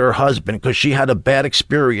played her husband, because she had a bad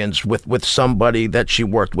experience with somebody that she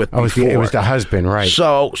worked with before. It was the husband, right?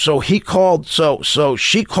 So he called. So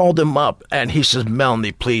she called him up, and he says,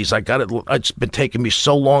 "Melanie, please, I got it. It's been taking me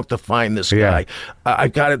so long to find this guy. I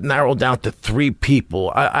got it narrowed down to 3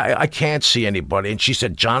 people. I can't see anybody." And she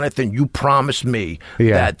said, "Jonathan, you promised me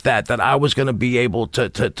that I was going to be able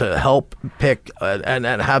to help pick and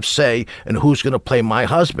have say in who's going to play my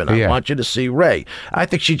husband. I want you to see Ray." I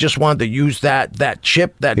think she just wanted to use that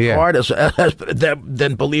chip, that card, as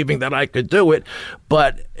than believing that I could do it.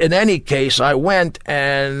 But in any case, I went,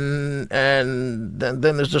 and then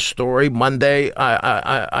there's a story. Monday,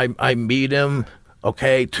 I meet him.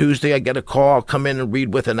 Okay, Tuesday I get a call, come in and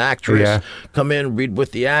read with an actress. Yeah. Come in and read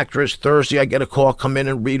with the actress. Thursday I get a call, come in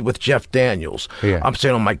and read with Jeff Daniels. Yeah. I'm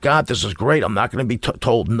saying, oh my God, this is great. I'm not going to be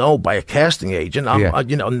told no by a casting agent. Now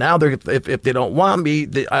if they don't want me,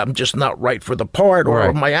 I'm just not right for the part,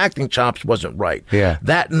 or my acting chops wasn't right. Yeah.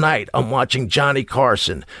 That night I'm watching Johnny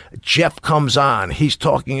Carson. Jeff comes on. He's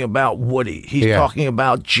talking about Woody. He's talking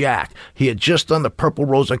about Jack. He had just done the Purple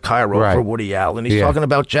Rose of Cairo for Woody Allen. He's talking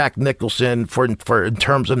about Jack Nicholson for in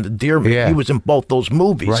terms of the Dearman. Yeah. He was in both those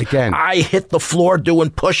movies. Right then. I hit the floor doing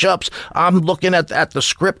push-ups. I'm looking at the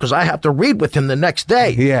script because I have to read with him the next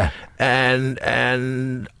day. Yeah.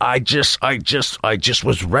 And I just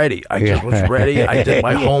was ready. I just was ready. I did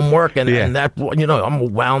my homework, and that, I'm a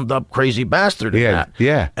wound up crazy bastard in that.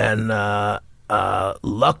 Yeah. And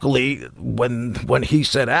luckily, when he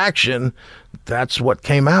said action, that's what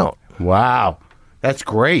came out. Wow. That's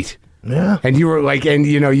great. Yeah. And you were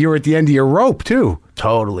you were at the end of your rope too.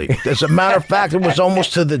 Totally. As a matter of fact, it was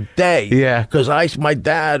almost to the day. Yeah. Because my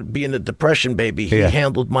dad, being a depression baby, he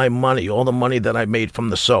handled my money, all the money that I made from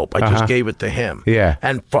the soap. I just gave it to him. Yeah.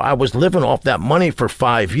 And I was living off that money for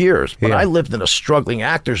 5 years. But I lived in a struggling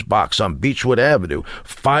actor's box on Beechwood Avenue,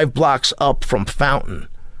 5 blocks up from Fountain.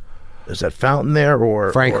 Is that Fountain there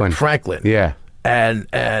or Franklin? Or Franklin. Yeah. And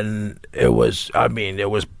it was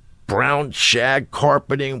brown shag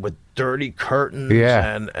carpeting with dirty curtains.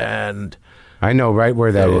 Yeah. And I know right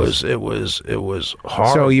where that is. It was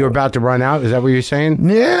horrible. So you were about to run out? Is that what you're saying?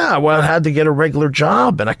 Yeah, well, I had to get a regular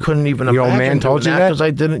job, and I couldn't even imagine. Your old man told you that? Because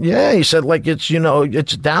I didn't. Yeah, he said,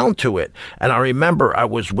 it's down to it. And I remember I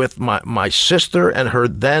was with my sister and her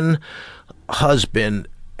then husband,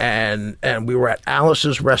 and we were at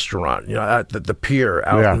Alice's restaurant, at the pier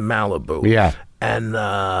out in Malibu. Yeah. And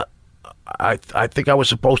I think I was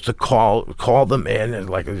supposed to call them in, and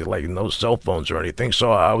like no cell phones or anything.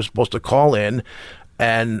 So I was supposed to call in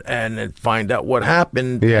and find out what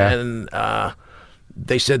happened. Yeah. And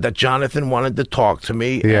they said that Jonathan wanted to talk to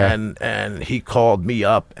me. Yeah. And he called me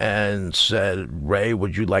up and said, Ray,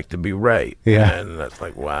 would you like to be Ray? Yeah. And that's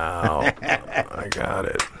like, wow, I got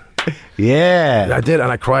it. Yeah. I did,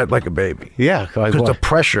 and I cried like a baby. Yeah. Because the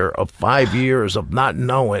pressure of 5 years of not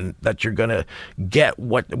knowing that you're going to get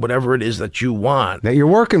whatever it is that you want. That you're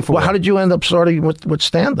working for. Well, how did you end up starting with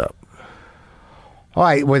stand-up?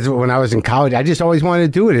 When I was in college, I just always wanted to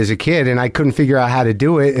do it as a kid, and I couldn't figure out how to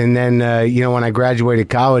do it. And then, when I graduated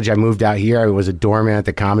college, I moved out here. I was a doorman at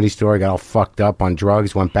the Comedy Store. I got all fucked up on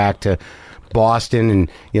drugs, went back to Boston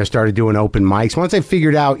and, started doing open mics. Once I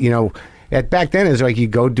figured out, back then, it was like you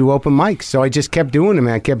go do open mics. So I just kept doing them,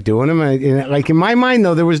 and I kept doing them. And in my mind,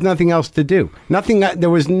 though, there was nothing else to do. There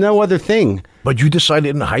was no other thing. But you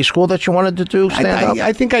decided in high school that you wanted to do stand-up?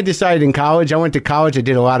 I think I decided in college. I went to college. I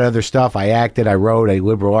did a lot of other stuff. I acted, I wrote, I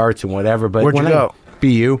liberal arts and whatever. But where'd you go?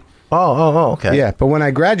 BU. Oh, okay. Yeah, but when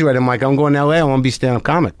I graduated, I'm like, I'm going to L.A. I want to be a stand-up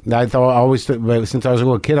comic. I thought since I was a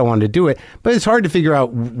little kid, I wanted to do it. But it's hard to figure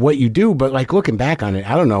out what you do. But looking back on it,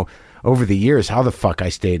 I don't know over the years how the fuck I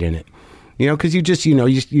stayed in it. Because you just,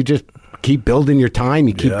 you just keep building your time.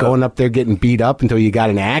 You keep going up there getting beat up until you got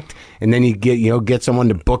an act, and then you get someone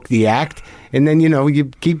to book the act, and then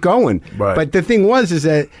you keep going. Right. But the thing is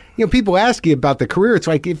that people ask you about the career. It's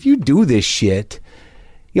like if you do this shit,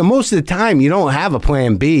 most of the time you don't have a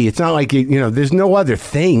plan B. It's not like there's no other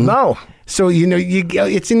thing. No. So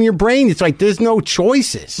it's in your brain. It's like there's no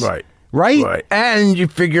choices. Right. Right? And you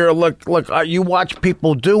figure, look, you watch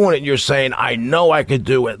people doing it, and you're saying, I know I could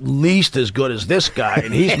do at least as good as this guy,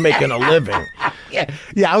 and he's making a living.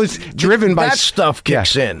 Yeah, I was driven by... That stuff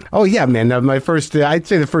kicks in. Oh, yeah, man. I'd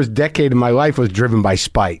say the first decade of my life was driven by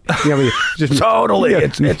spite. Just, totally.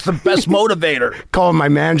 It's the best motivator. Calling my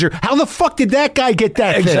manager, how the fuck did that guy get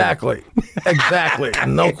that Exactly. Exactly.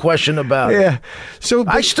 No question about it. Yeah. So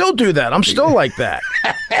I still do that. I'm still like that.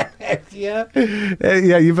 Yeah.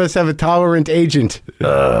 Yeah, you must have a tolerant agent.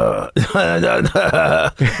 I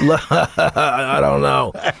don't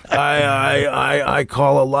know. I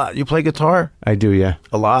call a lot. You play guitar? I do, yeah.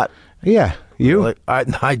 A lot? Yeah. You?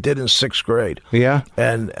 I did in 6th grade. Yeah.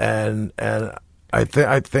 And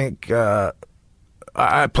I think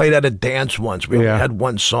I played at a dance once. We only had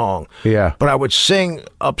one song. Yeah. But I would sing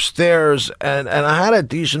upstairs, and I had a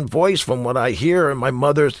decent voice from what I hear, and my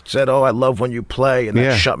mother said, oh, I love when you play, and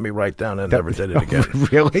that shut me right down and never did it again.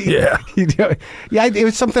 Really? Yeah. Yeah, it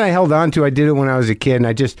was something I held on to. I did it when I was a kid, and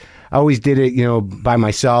I always did it, by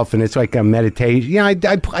myself, and it's like a meditation. I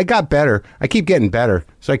got better. I keep getting better,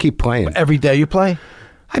 so I keep playing. Every day you play?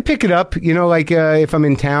 I pick it up, if I'm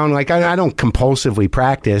in town, I don't compulsively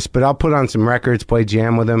practice, but I'll put on some records, play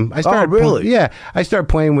jam with them. Oh, really? I start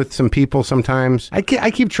playing with some people sometimes. I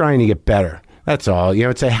keep trying to get better. That's all. You know,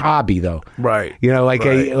 it's a hobby, though. Right. You know, like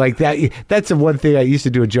Right. like that. That's the one thing I used to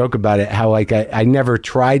do a joke about it. How like I never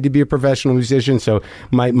tried to be a professional musician, so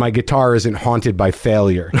my guitar isn't haunted by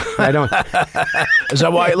failure. I don't. Is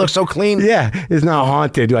that why it looks so clean? Yeah, it's not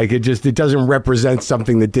haunted. Like it doesn't represent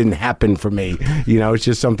something that didn't happen for me. You know, it's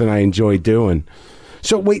just something I enjoy doing.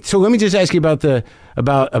 So wait, so let me just ask you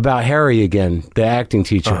about Harry again, the acting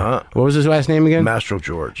teacher. Uh-huh. What was his last name again? Mastro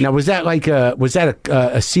George. Now, was that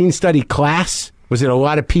a scene study class? Was it a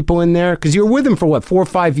lot of people in there? Because you were with him for, 4 or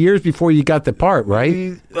 5 years before you got the part,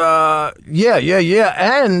 right? Yeah.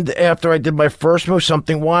 And after I did my first movie,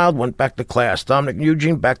 Something Wild, went back to class. Dominic and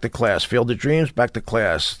Eugene, back to class. Field of Dreams, back to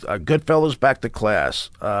class. Goodfellas, back to class.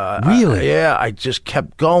 Really? I just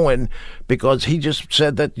kept going because he just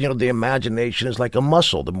said that, the imagination is like a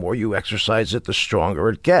muscle. The more you exercise it, the stronger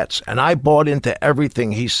it gets. And I bought into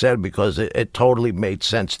everything he said because it totally made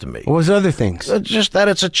sense to me. What was the other things? Just that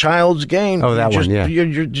it's a child's game. Oh, that one, yeah.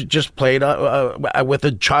 You just played with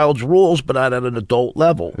a child's rules, but not at an adult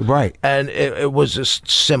level. Right. And it was as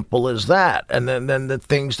simple as that. And then the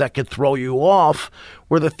things that could throw you off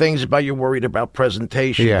were the things about you're worried about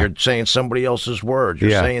presentation. Yeah. You're saying somebody else's words.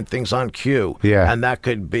 You're saying things on cue. Yeah. And that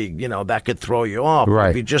could be, that could throw you off. Right.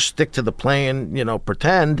 If you just stick to the playing,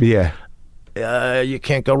 pretend. Yeah. You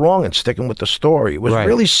can't go wrong in sticking with the story. It was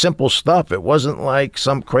really simple stuff. It wasn't like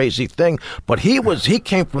some crazy thing. But he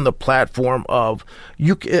came from the platform of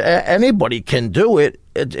anybody can do it.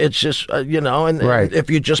 It's just if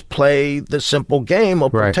you just play the simple game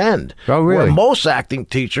of pretend. Oh, really? Where most acting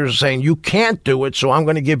teachers are saying you can't do it, so I'm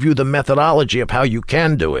going to give you the methodology of how you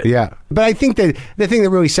can do it. Yeah, but I think that the thing that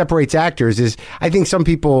really separates actors is I think some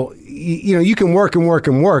people, you can work and work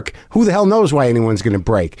and work. Who the hell knows why anyone's going to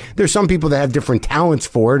break? There's some people that have different talents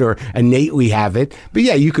for it or innately have it. But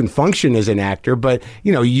yeah, you can function as an actor, but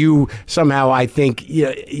you somehow, I think,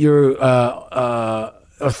 you're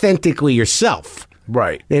authentically yourself.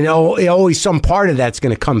 Right. And always some part of that's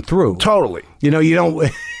going to come through. Totally. You don't...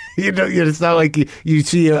 it's not like you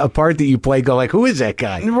see a part that you play, go like, who is that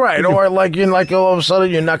guy? Right. Or like all of a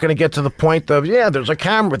sudden you're not going to get to the point of, there's a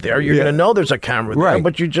camera there. You're going to know there's a camera there,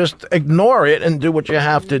 but you just ignore it and do what you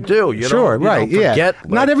have to do. You don't forget.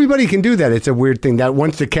 Not everybody can do that. It's a weird thing that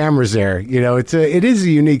once the camera's there, it is a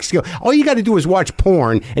unique skill. All you got to do is watch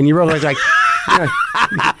porn and you realize like,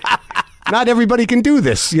 not everybody can do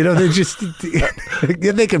this. They're just,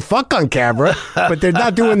 they can fuck on camera, but they're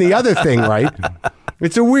not doing the other thing right.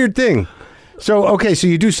 It's a weird thing. So, okay, so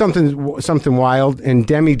you do something wild, and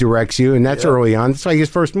Demi directs you, and that's early on. It's like his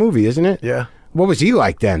first movie, isn't it? Yeah. What was he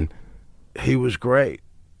like then? He was great.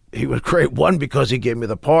 He was great, one, because he gave me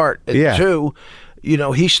the part, and two,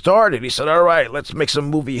 he started. He said, all right, let's make some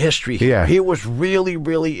movie history here. Yeah. He was really,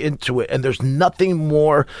 really into it. And there's nothing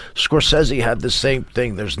more, Scorsese had the same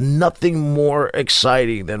thing. There's nothing more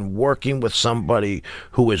exciting than working with somebody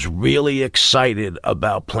who is really excited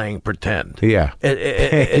about playing pretend. Yeah.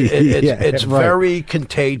 It's very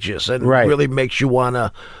contagious and really makes you want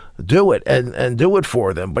to do it and do it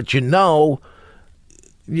for them. But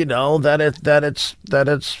that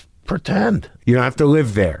it's pretend. You don't have to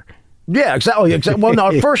live there. Yeah, exactly. Well, no,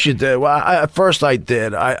 at first you did. Well, at first I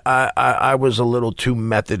did. I was a little too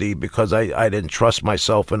methody because I didn't trust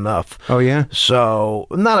myself enough. Oh, yeah? So,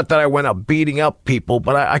 not that I went up beating up people,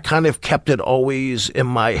 but I kind of kept it always in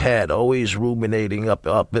my head, always ruminating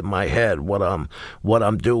up in my head what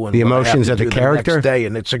I'm doing. The emotions of the character? The next day,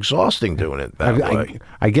 and it's exhausting doing it that way.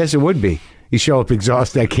 I guess it would be. You show up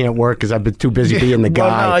exhausted, I can't work because I've been too busy being the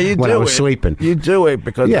guy when I was sleeping. You do it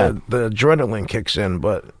because the adrenaline kicks in,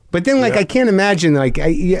 But then, I can't imagine,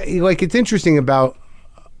 it's interesting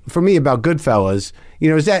for me about Goodfellas,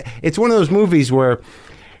 is that it's one of those movies where,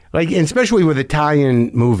 and especially with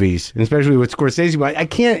Italian movies, and especially with Scorsese, I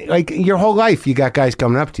can't, your whole life you got guys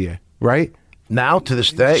coming up to you, right? Now, to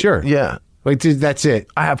this day? Sure. Yeah. That's it.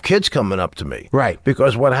 I have kids coming up to me. Right.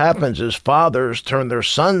 Because what happens is fathers turn their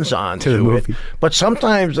sons on to the movie. But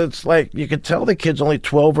sometimes it's like you could tell the kid's only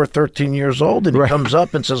 12 or 13 years old and he comes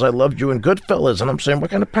up and says, I loved you in Goodfellas. And I'm saying, what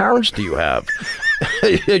kind of parents do you have?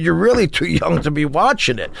 You're really too young to be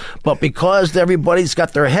watching it. But because everybody's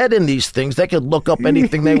got their head in these things, they could look up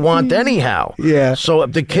anything they want anyhow. Yeah. So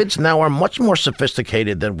the kids now are much more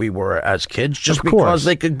sophisticated than we were as kids just because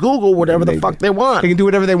they could Google whatever the fuck they want. They can do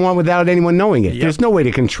whatever they want without anyone knowing it. Yep. There's no way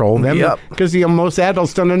to control them because most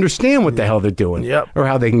adults don't understand what the hell they're doing or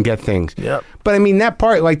how they can get things. Yep. But I mean, that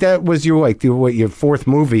part, that was your fourth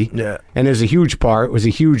movie. Yeah. And there's a huge part. It was a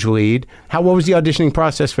huge lead. What was the auditioning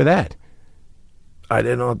process for that? I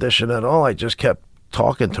didn't audition at all. I just kept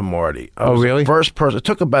talking to Marty. I Oh, was really? The first person. It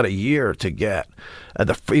took about a year to get.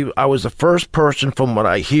 I was the first person, from what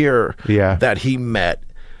I hear, that he met.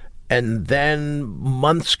 And then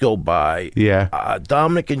months go by. Yeah.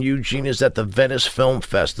 Dominic and Eugene is at the Venice Film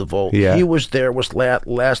Festival. Yeah. He was there. Was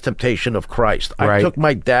Last Temptation of Christ. I Right. took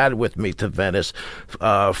my dad with me to Venice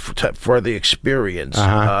for the experience.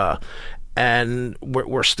 And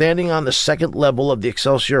we're standing on the second level of the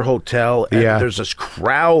Excelsior Hotel, and there's this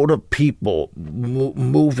crowd of people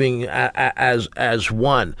moving as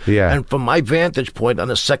one. Yeah. And from my vantage point on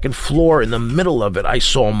the second floor, in the middle of it, I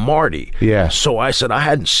saw Marty. Yeah. So I said I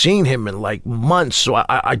hadn't seen him in like months, so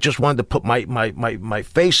I just wanted to put my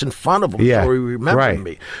face in front of him so he remembered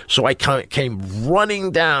me. So I came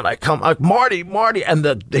running down. Marty,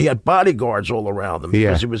 and he had bodyguards all around him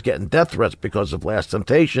because he was getting death threats because of Last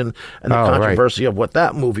Temptation and the controversy of what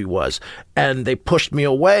that movie was. And they pushed me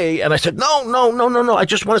away, and I said, no, I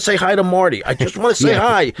just want to say hi to Marty. I just want to say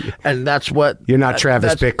hi. And that's what... You're not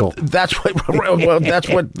Travis Bickle.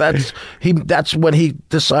 That's when he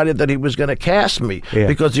decided that he was going to cast me,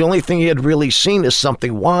 because the only thing he had really seen is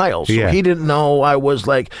Something Wild. So he didn't know I was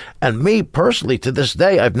like... And me, personally, to this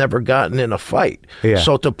day, I've never gotten in a fight.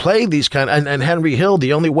 So to play these and Henry Hill,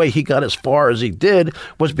 the only way he got as far as he did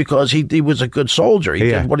was because he was a good soldier. He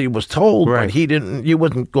did what he was told. But he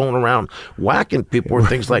wasn't going around whacking people or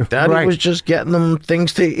things like that. He was just getting them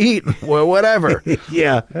things to eat or whatever.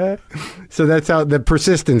 So that's how the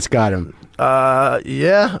persistence got him.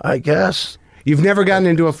 Yeah, I guess. You've never gotten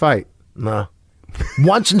into a fight? No.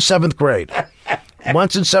 Once in 7th grade.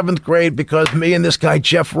 Once in 7th grade, because me and this guy,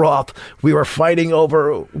 Jeff Roth, we were fighting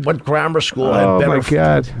over what grammar school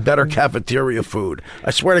had better cafeteria food.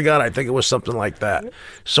 I swear to God, I think it was something like that.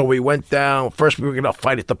 So we went down. First, we were going to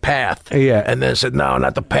fight at the Path. And then said, no,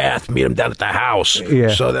 not the Path. Meet him down at the house.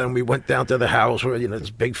 So then we went down to the house where,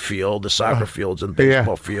 this big field, the soccer fields and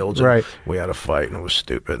baseball fields. And we had a fight, and it was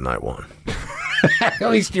stupid, and I won. At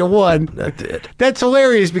least you won. That did. That's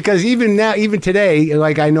hilarious, because even now, even today,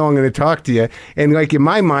 like, I know I'm going to talk to you, and like in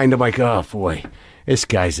my mind, I'm like, oh boy, this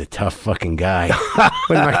guy's a tough fucking guy.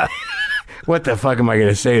 What the fuck am I going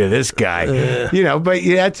to say to this guy? But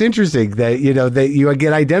that's interesting that that you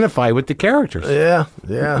get identified with the characters. Yeah.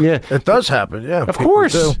 It does happen. Yeah, of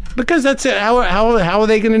course, do. Because that's it. How are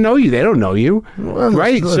they going to know you? They don't know you,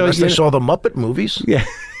 right? So they saw the Muppet movies. Yeah.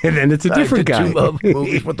 And then it's a different guy. Two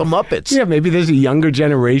movies with the Muppets. Yeah, maybe there's a younger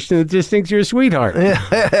generation that just thinks you're a sweetheart.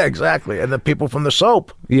 Yeah, exactly. And the people from the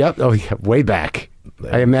soap. Yep. Oh, yeah. Way back.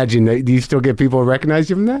 I imagine. Do you still get people who recognize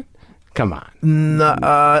you from that? Come on.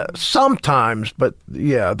 No, sometimes, but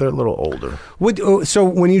yeah, they're a little older. So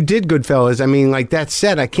when you did Goodfellas, I mean, like that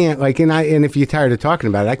set, I can't and if you're tired of talking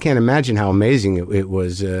about it, I can't imagine how amazing it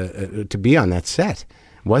was to be on that set.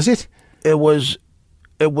 Was it? It was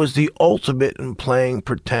the ultimate in playing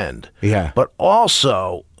pretend. Yeah. But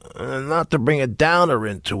also, not to bring a downer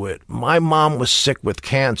into it, my mom was sick with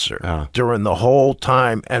cancer during the whole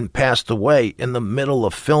time and passed away in the middle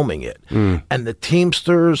of filming it. And the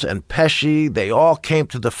Teamsters and Pesci, they all came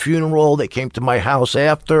to the funeral. They came to my house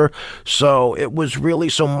after. So it was really,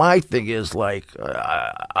 so my thing is like,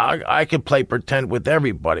 I can play pretend with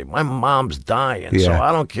everybody. My mom's dying. So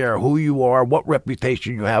I don't care who you are, what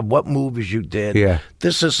reputation you have, what movies you did. Yeah.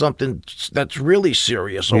 This is something that's really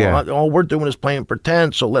serious. So all we're doing is playing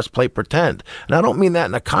pretend. So let's play pretend. And I don't mean that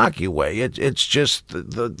in a cocky way. It's just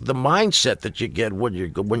the mindset that you get when you're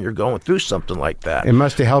going through something like that. It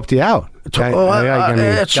must have helped you out. It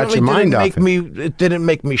didn't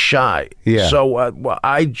make me shy. Yeah. So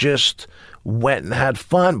I just went and had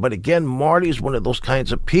fun. But again, Marty's one of those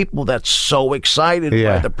kinds of people that's so excited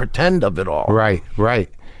by the pretend of it all. Right.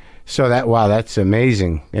 So that's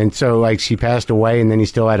amazing. And so, like, she passed away, and then you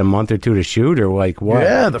still had a month or two to shoot, or like what?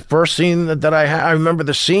 Yeah, the first scene that I remember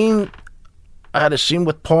the scene. I had a scene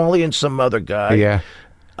with Paulie and some other guy.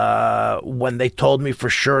 Yeah. When they told me for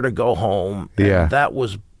sure to go home. And that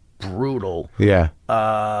was brutal. Yeah.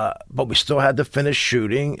 But we still had to finish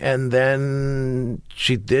shooting, and then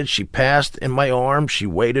she did. She passed in my arms. She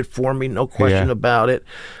waited for me, no question about it.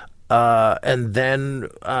 And then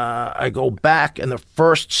I go back, and the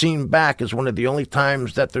first scene back is one of the only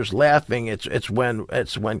times that there's laughing. It's when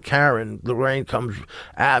Lorraine comes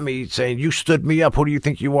at me saying, "You stood me up. Who do you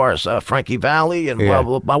think you are, Frankie Valli?" And blah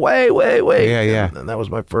blah blah. Wait. Yeah. And that was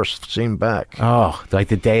my first scene back. Oh, like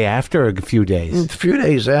the day after, or a few days? A few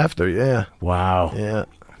days after. Yeah. Wow. Yeah.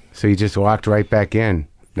 So you just walked right back in.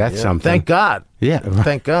 That's something. Thank God. Yeah.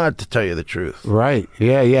 Thank God, to tell you the truth. Right.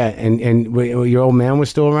 Yeah. And your old man was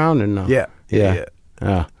still around, or no? Yeah.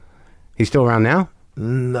 He's still around now?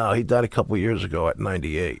 No, he died a couple years ago at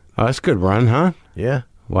 98. Oh, that's a good run, huh? Yeah.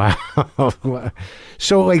 Wow.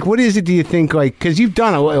 So, like, what is it? Do you think, like, because you've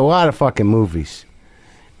done a lot of fucking movies,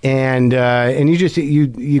 and you just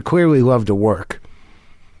you clearly love to work.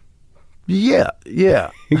 Yeah. You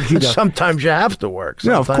know? Sometimes you have to work.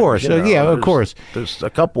 No, of Sometimes, course. you know, Yeah, of course. There's a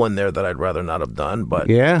couple in there that I'd rather not have done, but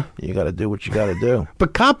Yeah. you got to do what you got to do.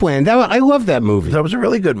 But Copland, I love that movie. That was a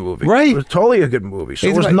really good movie. Right. It was totally a good movie. So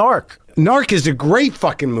It's was like- Narc. Narc is a great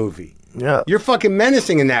fucking movie. Yeah. You're fucking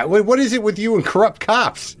menacing in that. What is it with you and corrupt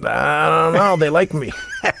cops? I don't know. They like me.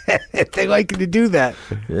 They like you to do that.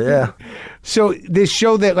 Yeah. So this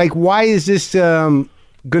show that, like, why is this going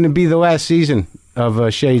to be the last season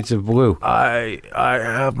of Shades of Blue? I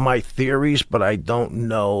have my theories, but I don't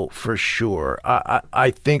know for sure.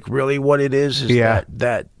 I think really what it is Yeah.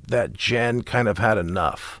 that Jen kind of had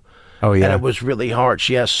enough. Oh yeah, And it was really hard.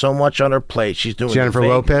 She has so much on her plate. She's doing Jennifer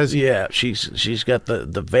Lopez? Yeah, she's got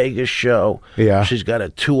the Vegas show. Yeah. She's got a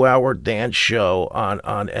 2-hour dance show on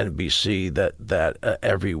NBC that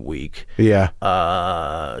every week.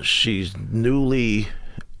 yeah. She's newly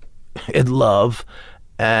in love,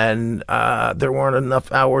 and there weren't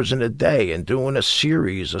enough hours in a day. And doing a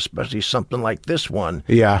series, especially something like this one,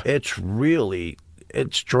 Yeah. it's draining.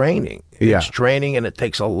 Yeah. It's draining, and it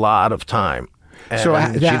takes a lot of time. And So,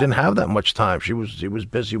 she didn't have that much time. She was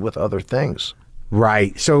busy with other things.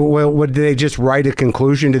 Right. So, what did they just write a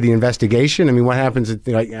conclusion to the investigation? I mean, what happens?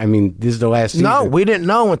 I mean, this is the last season. No, we didn't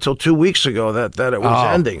know until 2 weeks ago that it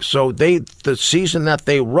was ending. So the season that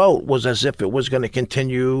they wrote was as if it was going to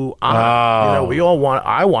continue on. You know,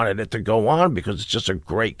 I wanted it to go on because it's just a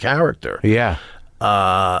great character. Yeah.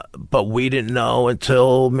 But we didn't know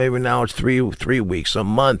until maybe now it's three weeks, a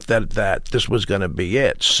month that this was going to be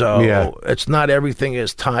it. So Yeah. it's not everything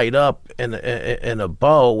is tied up in a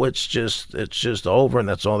bow. It's just over, and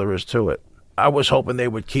that's all there is to it. I was hoping they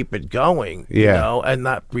would keep it going, you Yeah. know, and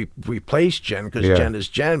not replace Jen because Yeah. Jen is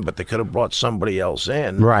Jen, but they could have brought somebody else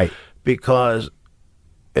in, Right. Because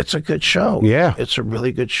it's a good show. Yeah. It's a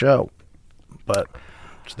really good show, but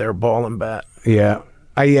it's their ball and bat. Yeah.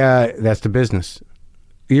 That's the business.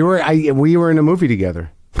 We were in a movie together.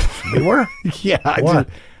 We were? Yeah. What?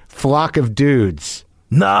 Flock of Dudes.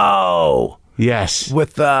 No. Yes.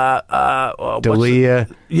 With Dalia.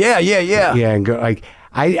 Yeah. Yeah. And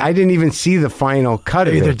I didn't even see the final cut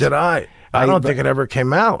of it. Neither did I. I don't think it ever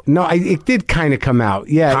came out. No, it did kind of come out.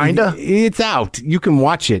 Yeah, Kinda? It's out. You can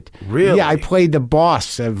watch it. Really? Yeah, I played the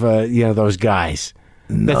boss of those guys.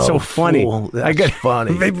 That's so funny. Fool. That's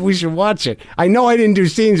funny. Maybe we should watch it. I know I didn't do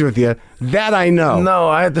scenes with you. That I know. No,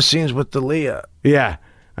 I had the scenes with Dalia. Yeah,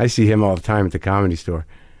 I see him all the time at the Comedy Store.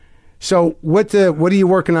 So what are you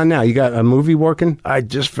working on now? You got a movie working? I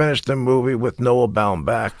just finished a movie with Noah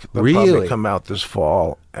Baumbach. That'll Really? probably come out this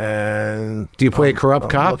fall. And Do you play a corrupt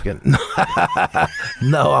cop? looking.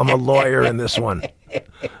 No, I'm a lawyer in this one.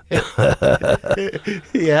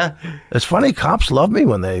 Yeah, It's funny. Cops love me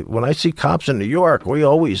when I see cops in New York. We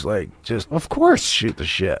always just of course. shoot the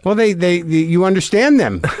shit. Well, they you understand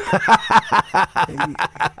them.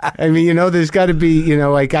 I mean, there's got to be,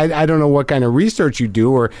 like I don't know what kind of research you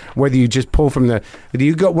do, or whether you just pull from do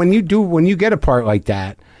you go when you get a part like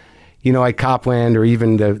that, like Copland, or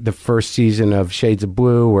even the first season of Shades of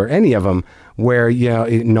Blue, or any of them, where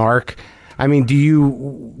Narc. I mean, do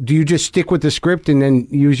you just stick with the script and then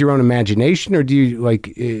use your own imagination, or do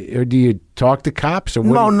you talk to cops? Or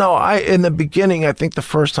what No. In the beginning, I think the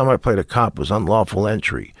first time I played a cop was Unlawful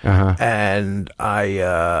Entry, and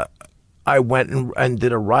I went and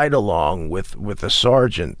did a ride along with a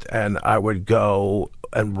sergeant, and I would go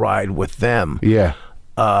and ride with them. Yeah.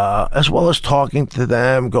 As well as talking to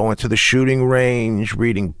them, going to the shooting range,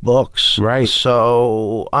 reading books. Right.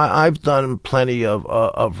 So I've done plenty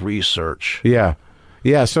of research. Yeah.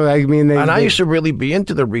 Yeah, so I mean, I used to really be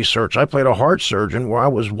into the research. I played a heart surgeon where I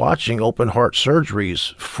was watching open heart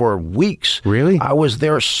surgeries for weeks. Really? I was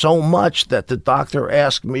there so much that the doctor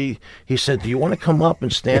asked me, he said, "Do you want to come up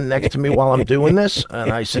and stand next to me while I'm doing this?"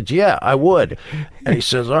 And I said, "Yeah, I would." And he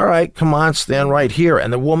says, "All right, come on, stand right here."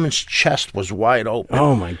 And the woman's chest was wide open.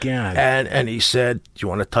 Oh, my God. And he said, "Do you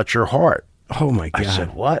want to touch her heart?" Oh, my God. I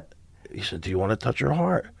said, "What?" He said, "Do you want to touch her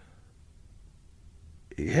heart?"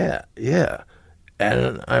 Yeah.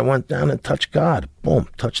 And I went down and touched God. Boom,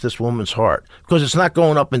 touched this woman's heart. Because it's not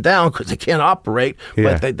going up and down because they can't operate.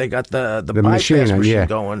 Yeah. But they got the bypass machine, machine yeah.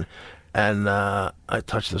 going. And I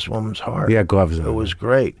touched this woman's heart. Yeah, gloves on. It was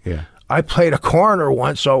great. Yeah. I played a coroner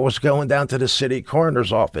once, so I was going down to the city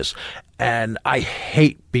coroner's office. And I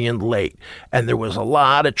hate being late. And there was a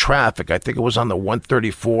lot of traffic. I think it was on the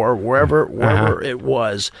 134, wherever it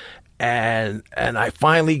was. And I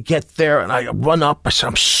finally get there, and I run up. I said,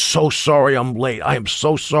 "I'm so sorry, I'm late. I am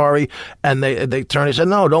so sorry." And they turned. He said,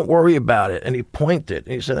 "No, don't worry about it." And he pointed.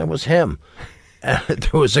 And he said, "It was him." And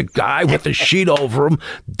there was a guy with a sheet over him,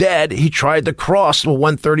 dead. He tried to cross the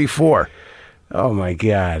 134. Oh my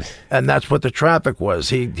God! And that's what the traffic was.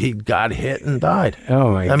 He got hit and died.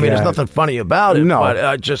 Oh my God! I mean, there's nothing funny about it. No, but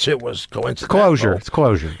it was coincidental. Closure. It's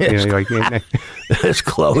closure. It's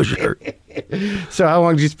closure. So how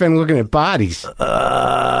long did you spend looking at bodies?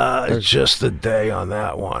 Just a day on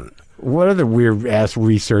that one. What other weird ass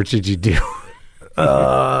research did you do?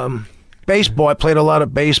 Baseball. I played a lot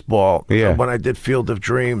of baseball. Yeah. When I did Field of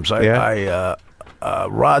Dreams,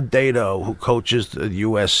 Rod Dato, who coaches the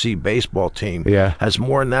USC baseball team, has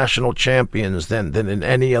more national champions than in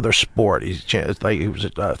any other sport. He was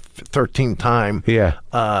a 13-time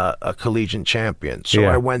a collegiate champion. So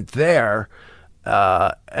I went there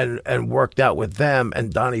and worked out with them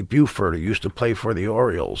and Donnie Buford, who used to play for the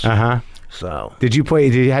Orioles. So did you play?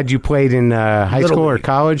 Had you played in high school or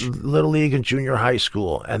college? Little league and junior high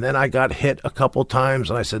school, and then I got hit a couple times,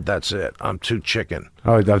 and I said, "That's it. I'm too chicken."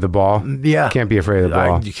 Oh, of the ball? Yeah, can't be afraid of the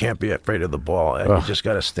ball. You can't be afraid of the ball. And you just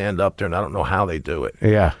got to stand up there, and I don't know how they do it.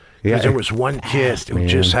 Yeah. Because there was one kid who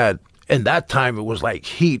just had. And that time it was like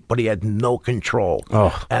heat, but he had no control.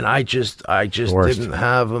 Oh, and I just didn't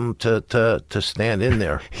have him to stand in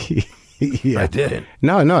there. I didn't.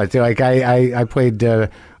 No. It's like I played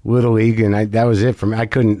Little League, and that was it for me. I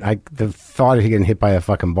couldn't. The thought of getting hit by a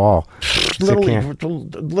fucking ball. Little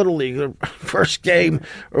League, the first game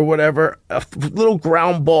or whatever, a little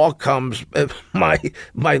ground ball comes. My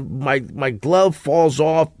glove falls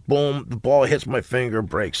off. Boom! The ball hits my finger,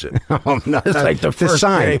 breaks it. Oh no! It's like the first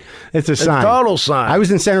sign. game. It's a sign. A total sign. I was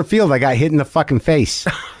in center field. I got hit in the fucking face.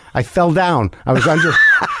 I fell down. I was under.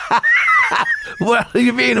 What do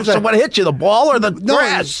you mean? If someone hit you, the ball or the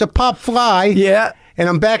grass? It's a pop fly. Yeah. And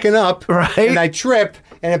I'm backing up, right? And I trip,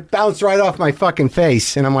 and it bounced right off my fucking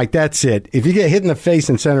face. And I'm like, that's it. If you get hit in the face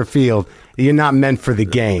in center field, you're not meant for the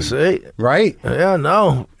game. See? Right? Yeah,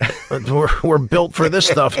 no. We're built for this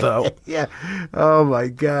stuff, though. Yeah. Oh, my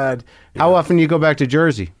God. How often do you go back to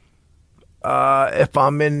Jersey? If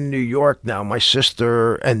I'm in New York now, my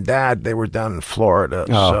sister and dad, they were down in Florida,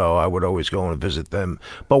 so I would always go and visit them.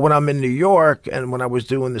 But when I'm in New York and when I was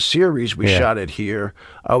doing the series, we shot it here,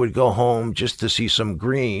 I would go home just to see some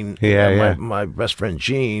green. My best friend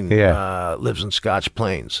Gene lives in Scotch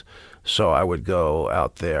Plains, so I would go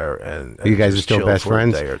out there and you guys are still best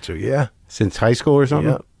friends? A day or two, yeah. Since high school or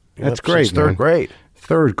something? Yeah. That's great, since third grade.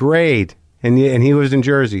 Third grade. And he lives in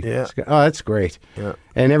Jersey. Yeah. Oh, that's great. Yeah.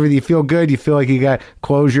 And everything, you feel good. You feel like you got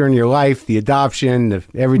closure in your life, the adoption,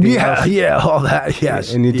 everything else. Yeah, all that,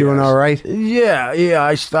 yes. And you're doing all right? Yeah.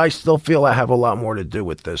 I still feel I have a lot more to do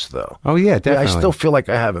with this, though. Oh, yeah, definitely. I still feel like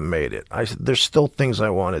I haven't made it. There's still things I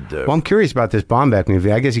want to do. Well, I'm curious about this Bombeck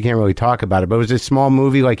movie. I guess you can't really talk about it, but was it a small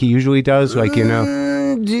movie like he usually does? Like, you know?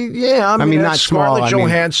 Yeah, I mean not Scarlett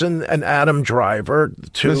Johansson and Adam Driver,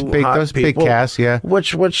 two those big casts, yeah.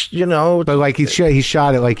 Which you know, but like he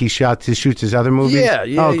shot it like he shoots his other movies. Yeah.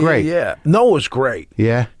 Oh, great. Yeah. Noah's great.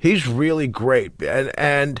 Yeah, he's really great,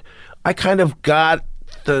 and I kind of got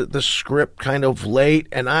the script kind of late,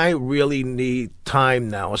 and I really need time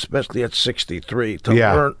now, especially at 63,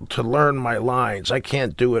 to learn my lines. I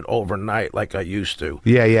can't do it overnight like I used to.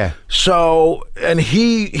 Yeah. So, and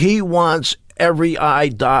he wants every I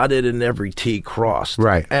dotted and every T crossed.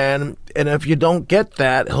 Right. And if you don't get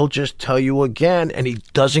that, he'll just tell you again, and he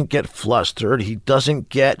doesn't get flustered. He doesn't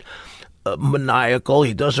get maniacal.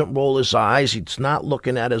 He doesn't roll his eyes. He's not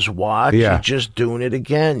looking at his watch. Yeah. He's just doing it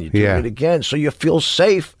again. You do it again. So you feel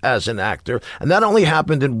safe as an actor. And that only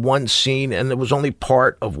happened in one scene, and it was only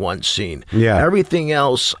part of one scene. Yeah. Everything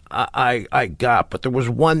else I got, but there was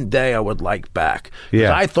one day I would like back.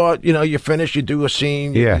 Yeah. I thought, you finish, you do a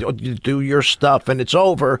scene, you do your stuff, and it's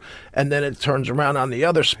over, and then it turns around on the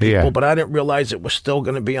other people, but I didn't realize it was still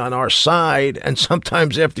going to be on our side, and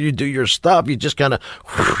sometimes after you do your stuff, you just kind of,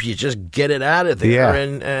 you just get it out of there,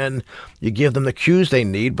 and you give them the cues they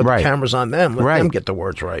need, but the camera's on them. Let them get the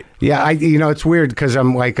words right. Yeah, it's weird because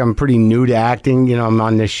I'm pretty new to acting. I'm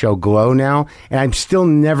on this show Glow now, and I'm still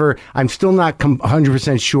not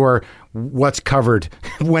 100% sure what's covered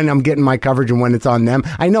when I'm getting my coverage and when it's on them.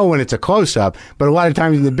 I know when it's a close-up, but a lot of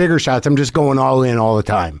times in the bigger shots, I'm just going all in all the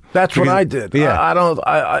time. That's what I did. Yeah.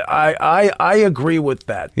 I agree with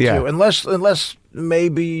that, too. Unless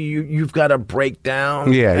maybe you've got a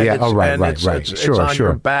breakdown. Yeah. Oh, right. It's on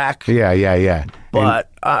your back. Yeah.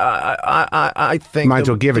 But I think might as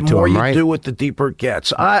well give it to more him, you right? do it, the deeper it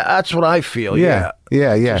gets. That's what I feel. Yeah.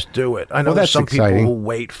 Just do it. I know there's some exciting. people who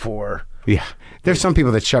wait for Yeah. There's some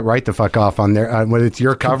people that shut right the fuck off on their when it's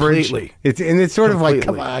your coverage. Completely. It's sort of like,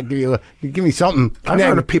 come on, give me something. I've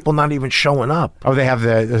heard of people not even showing up. Oh, they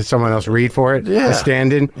have someone else read for it? Yeah. A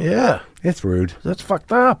stand-in? Yeah. It's rude. That's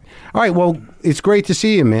fucked up. All right, well, it's great to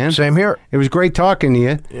see you, man. Same here. It was great talking to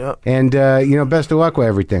you. Yeah. And, best of luck with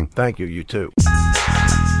everything. Thank you. You too.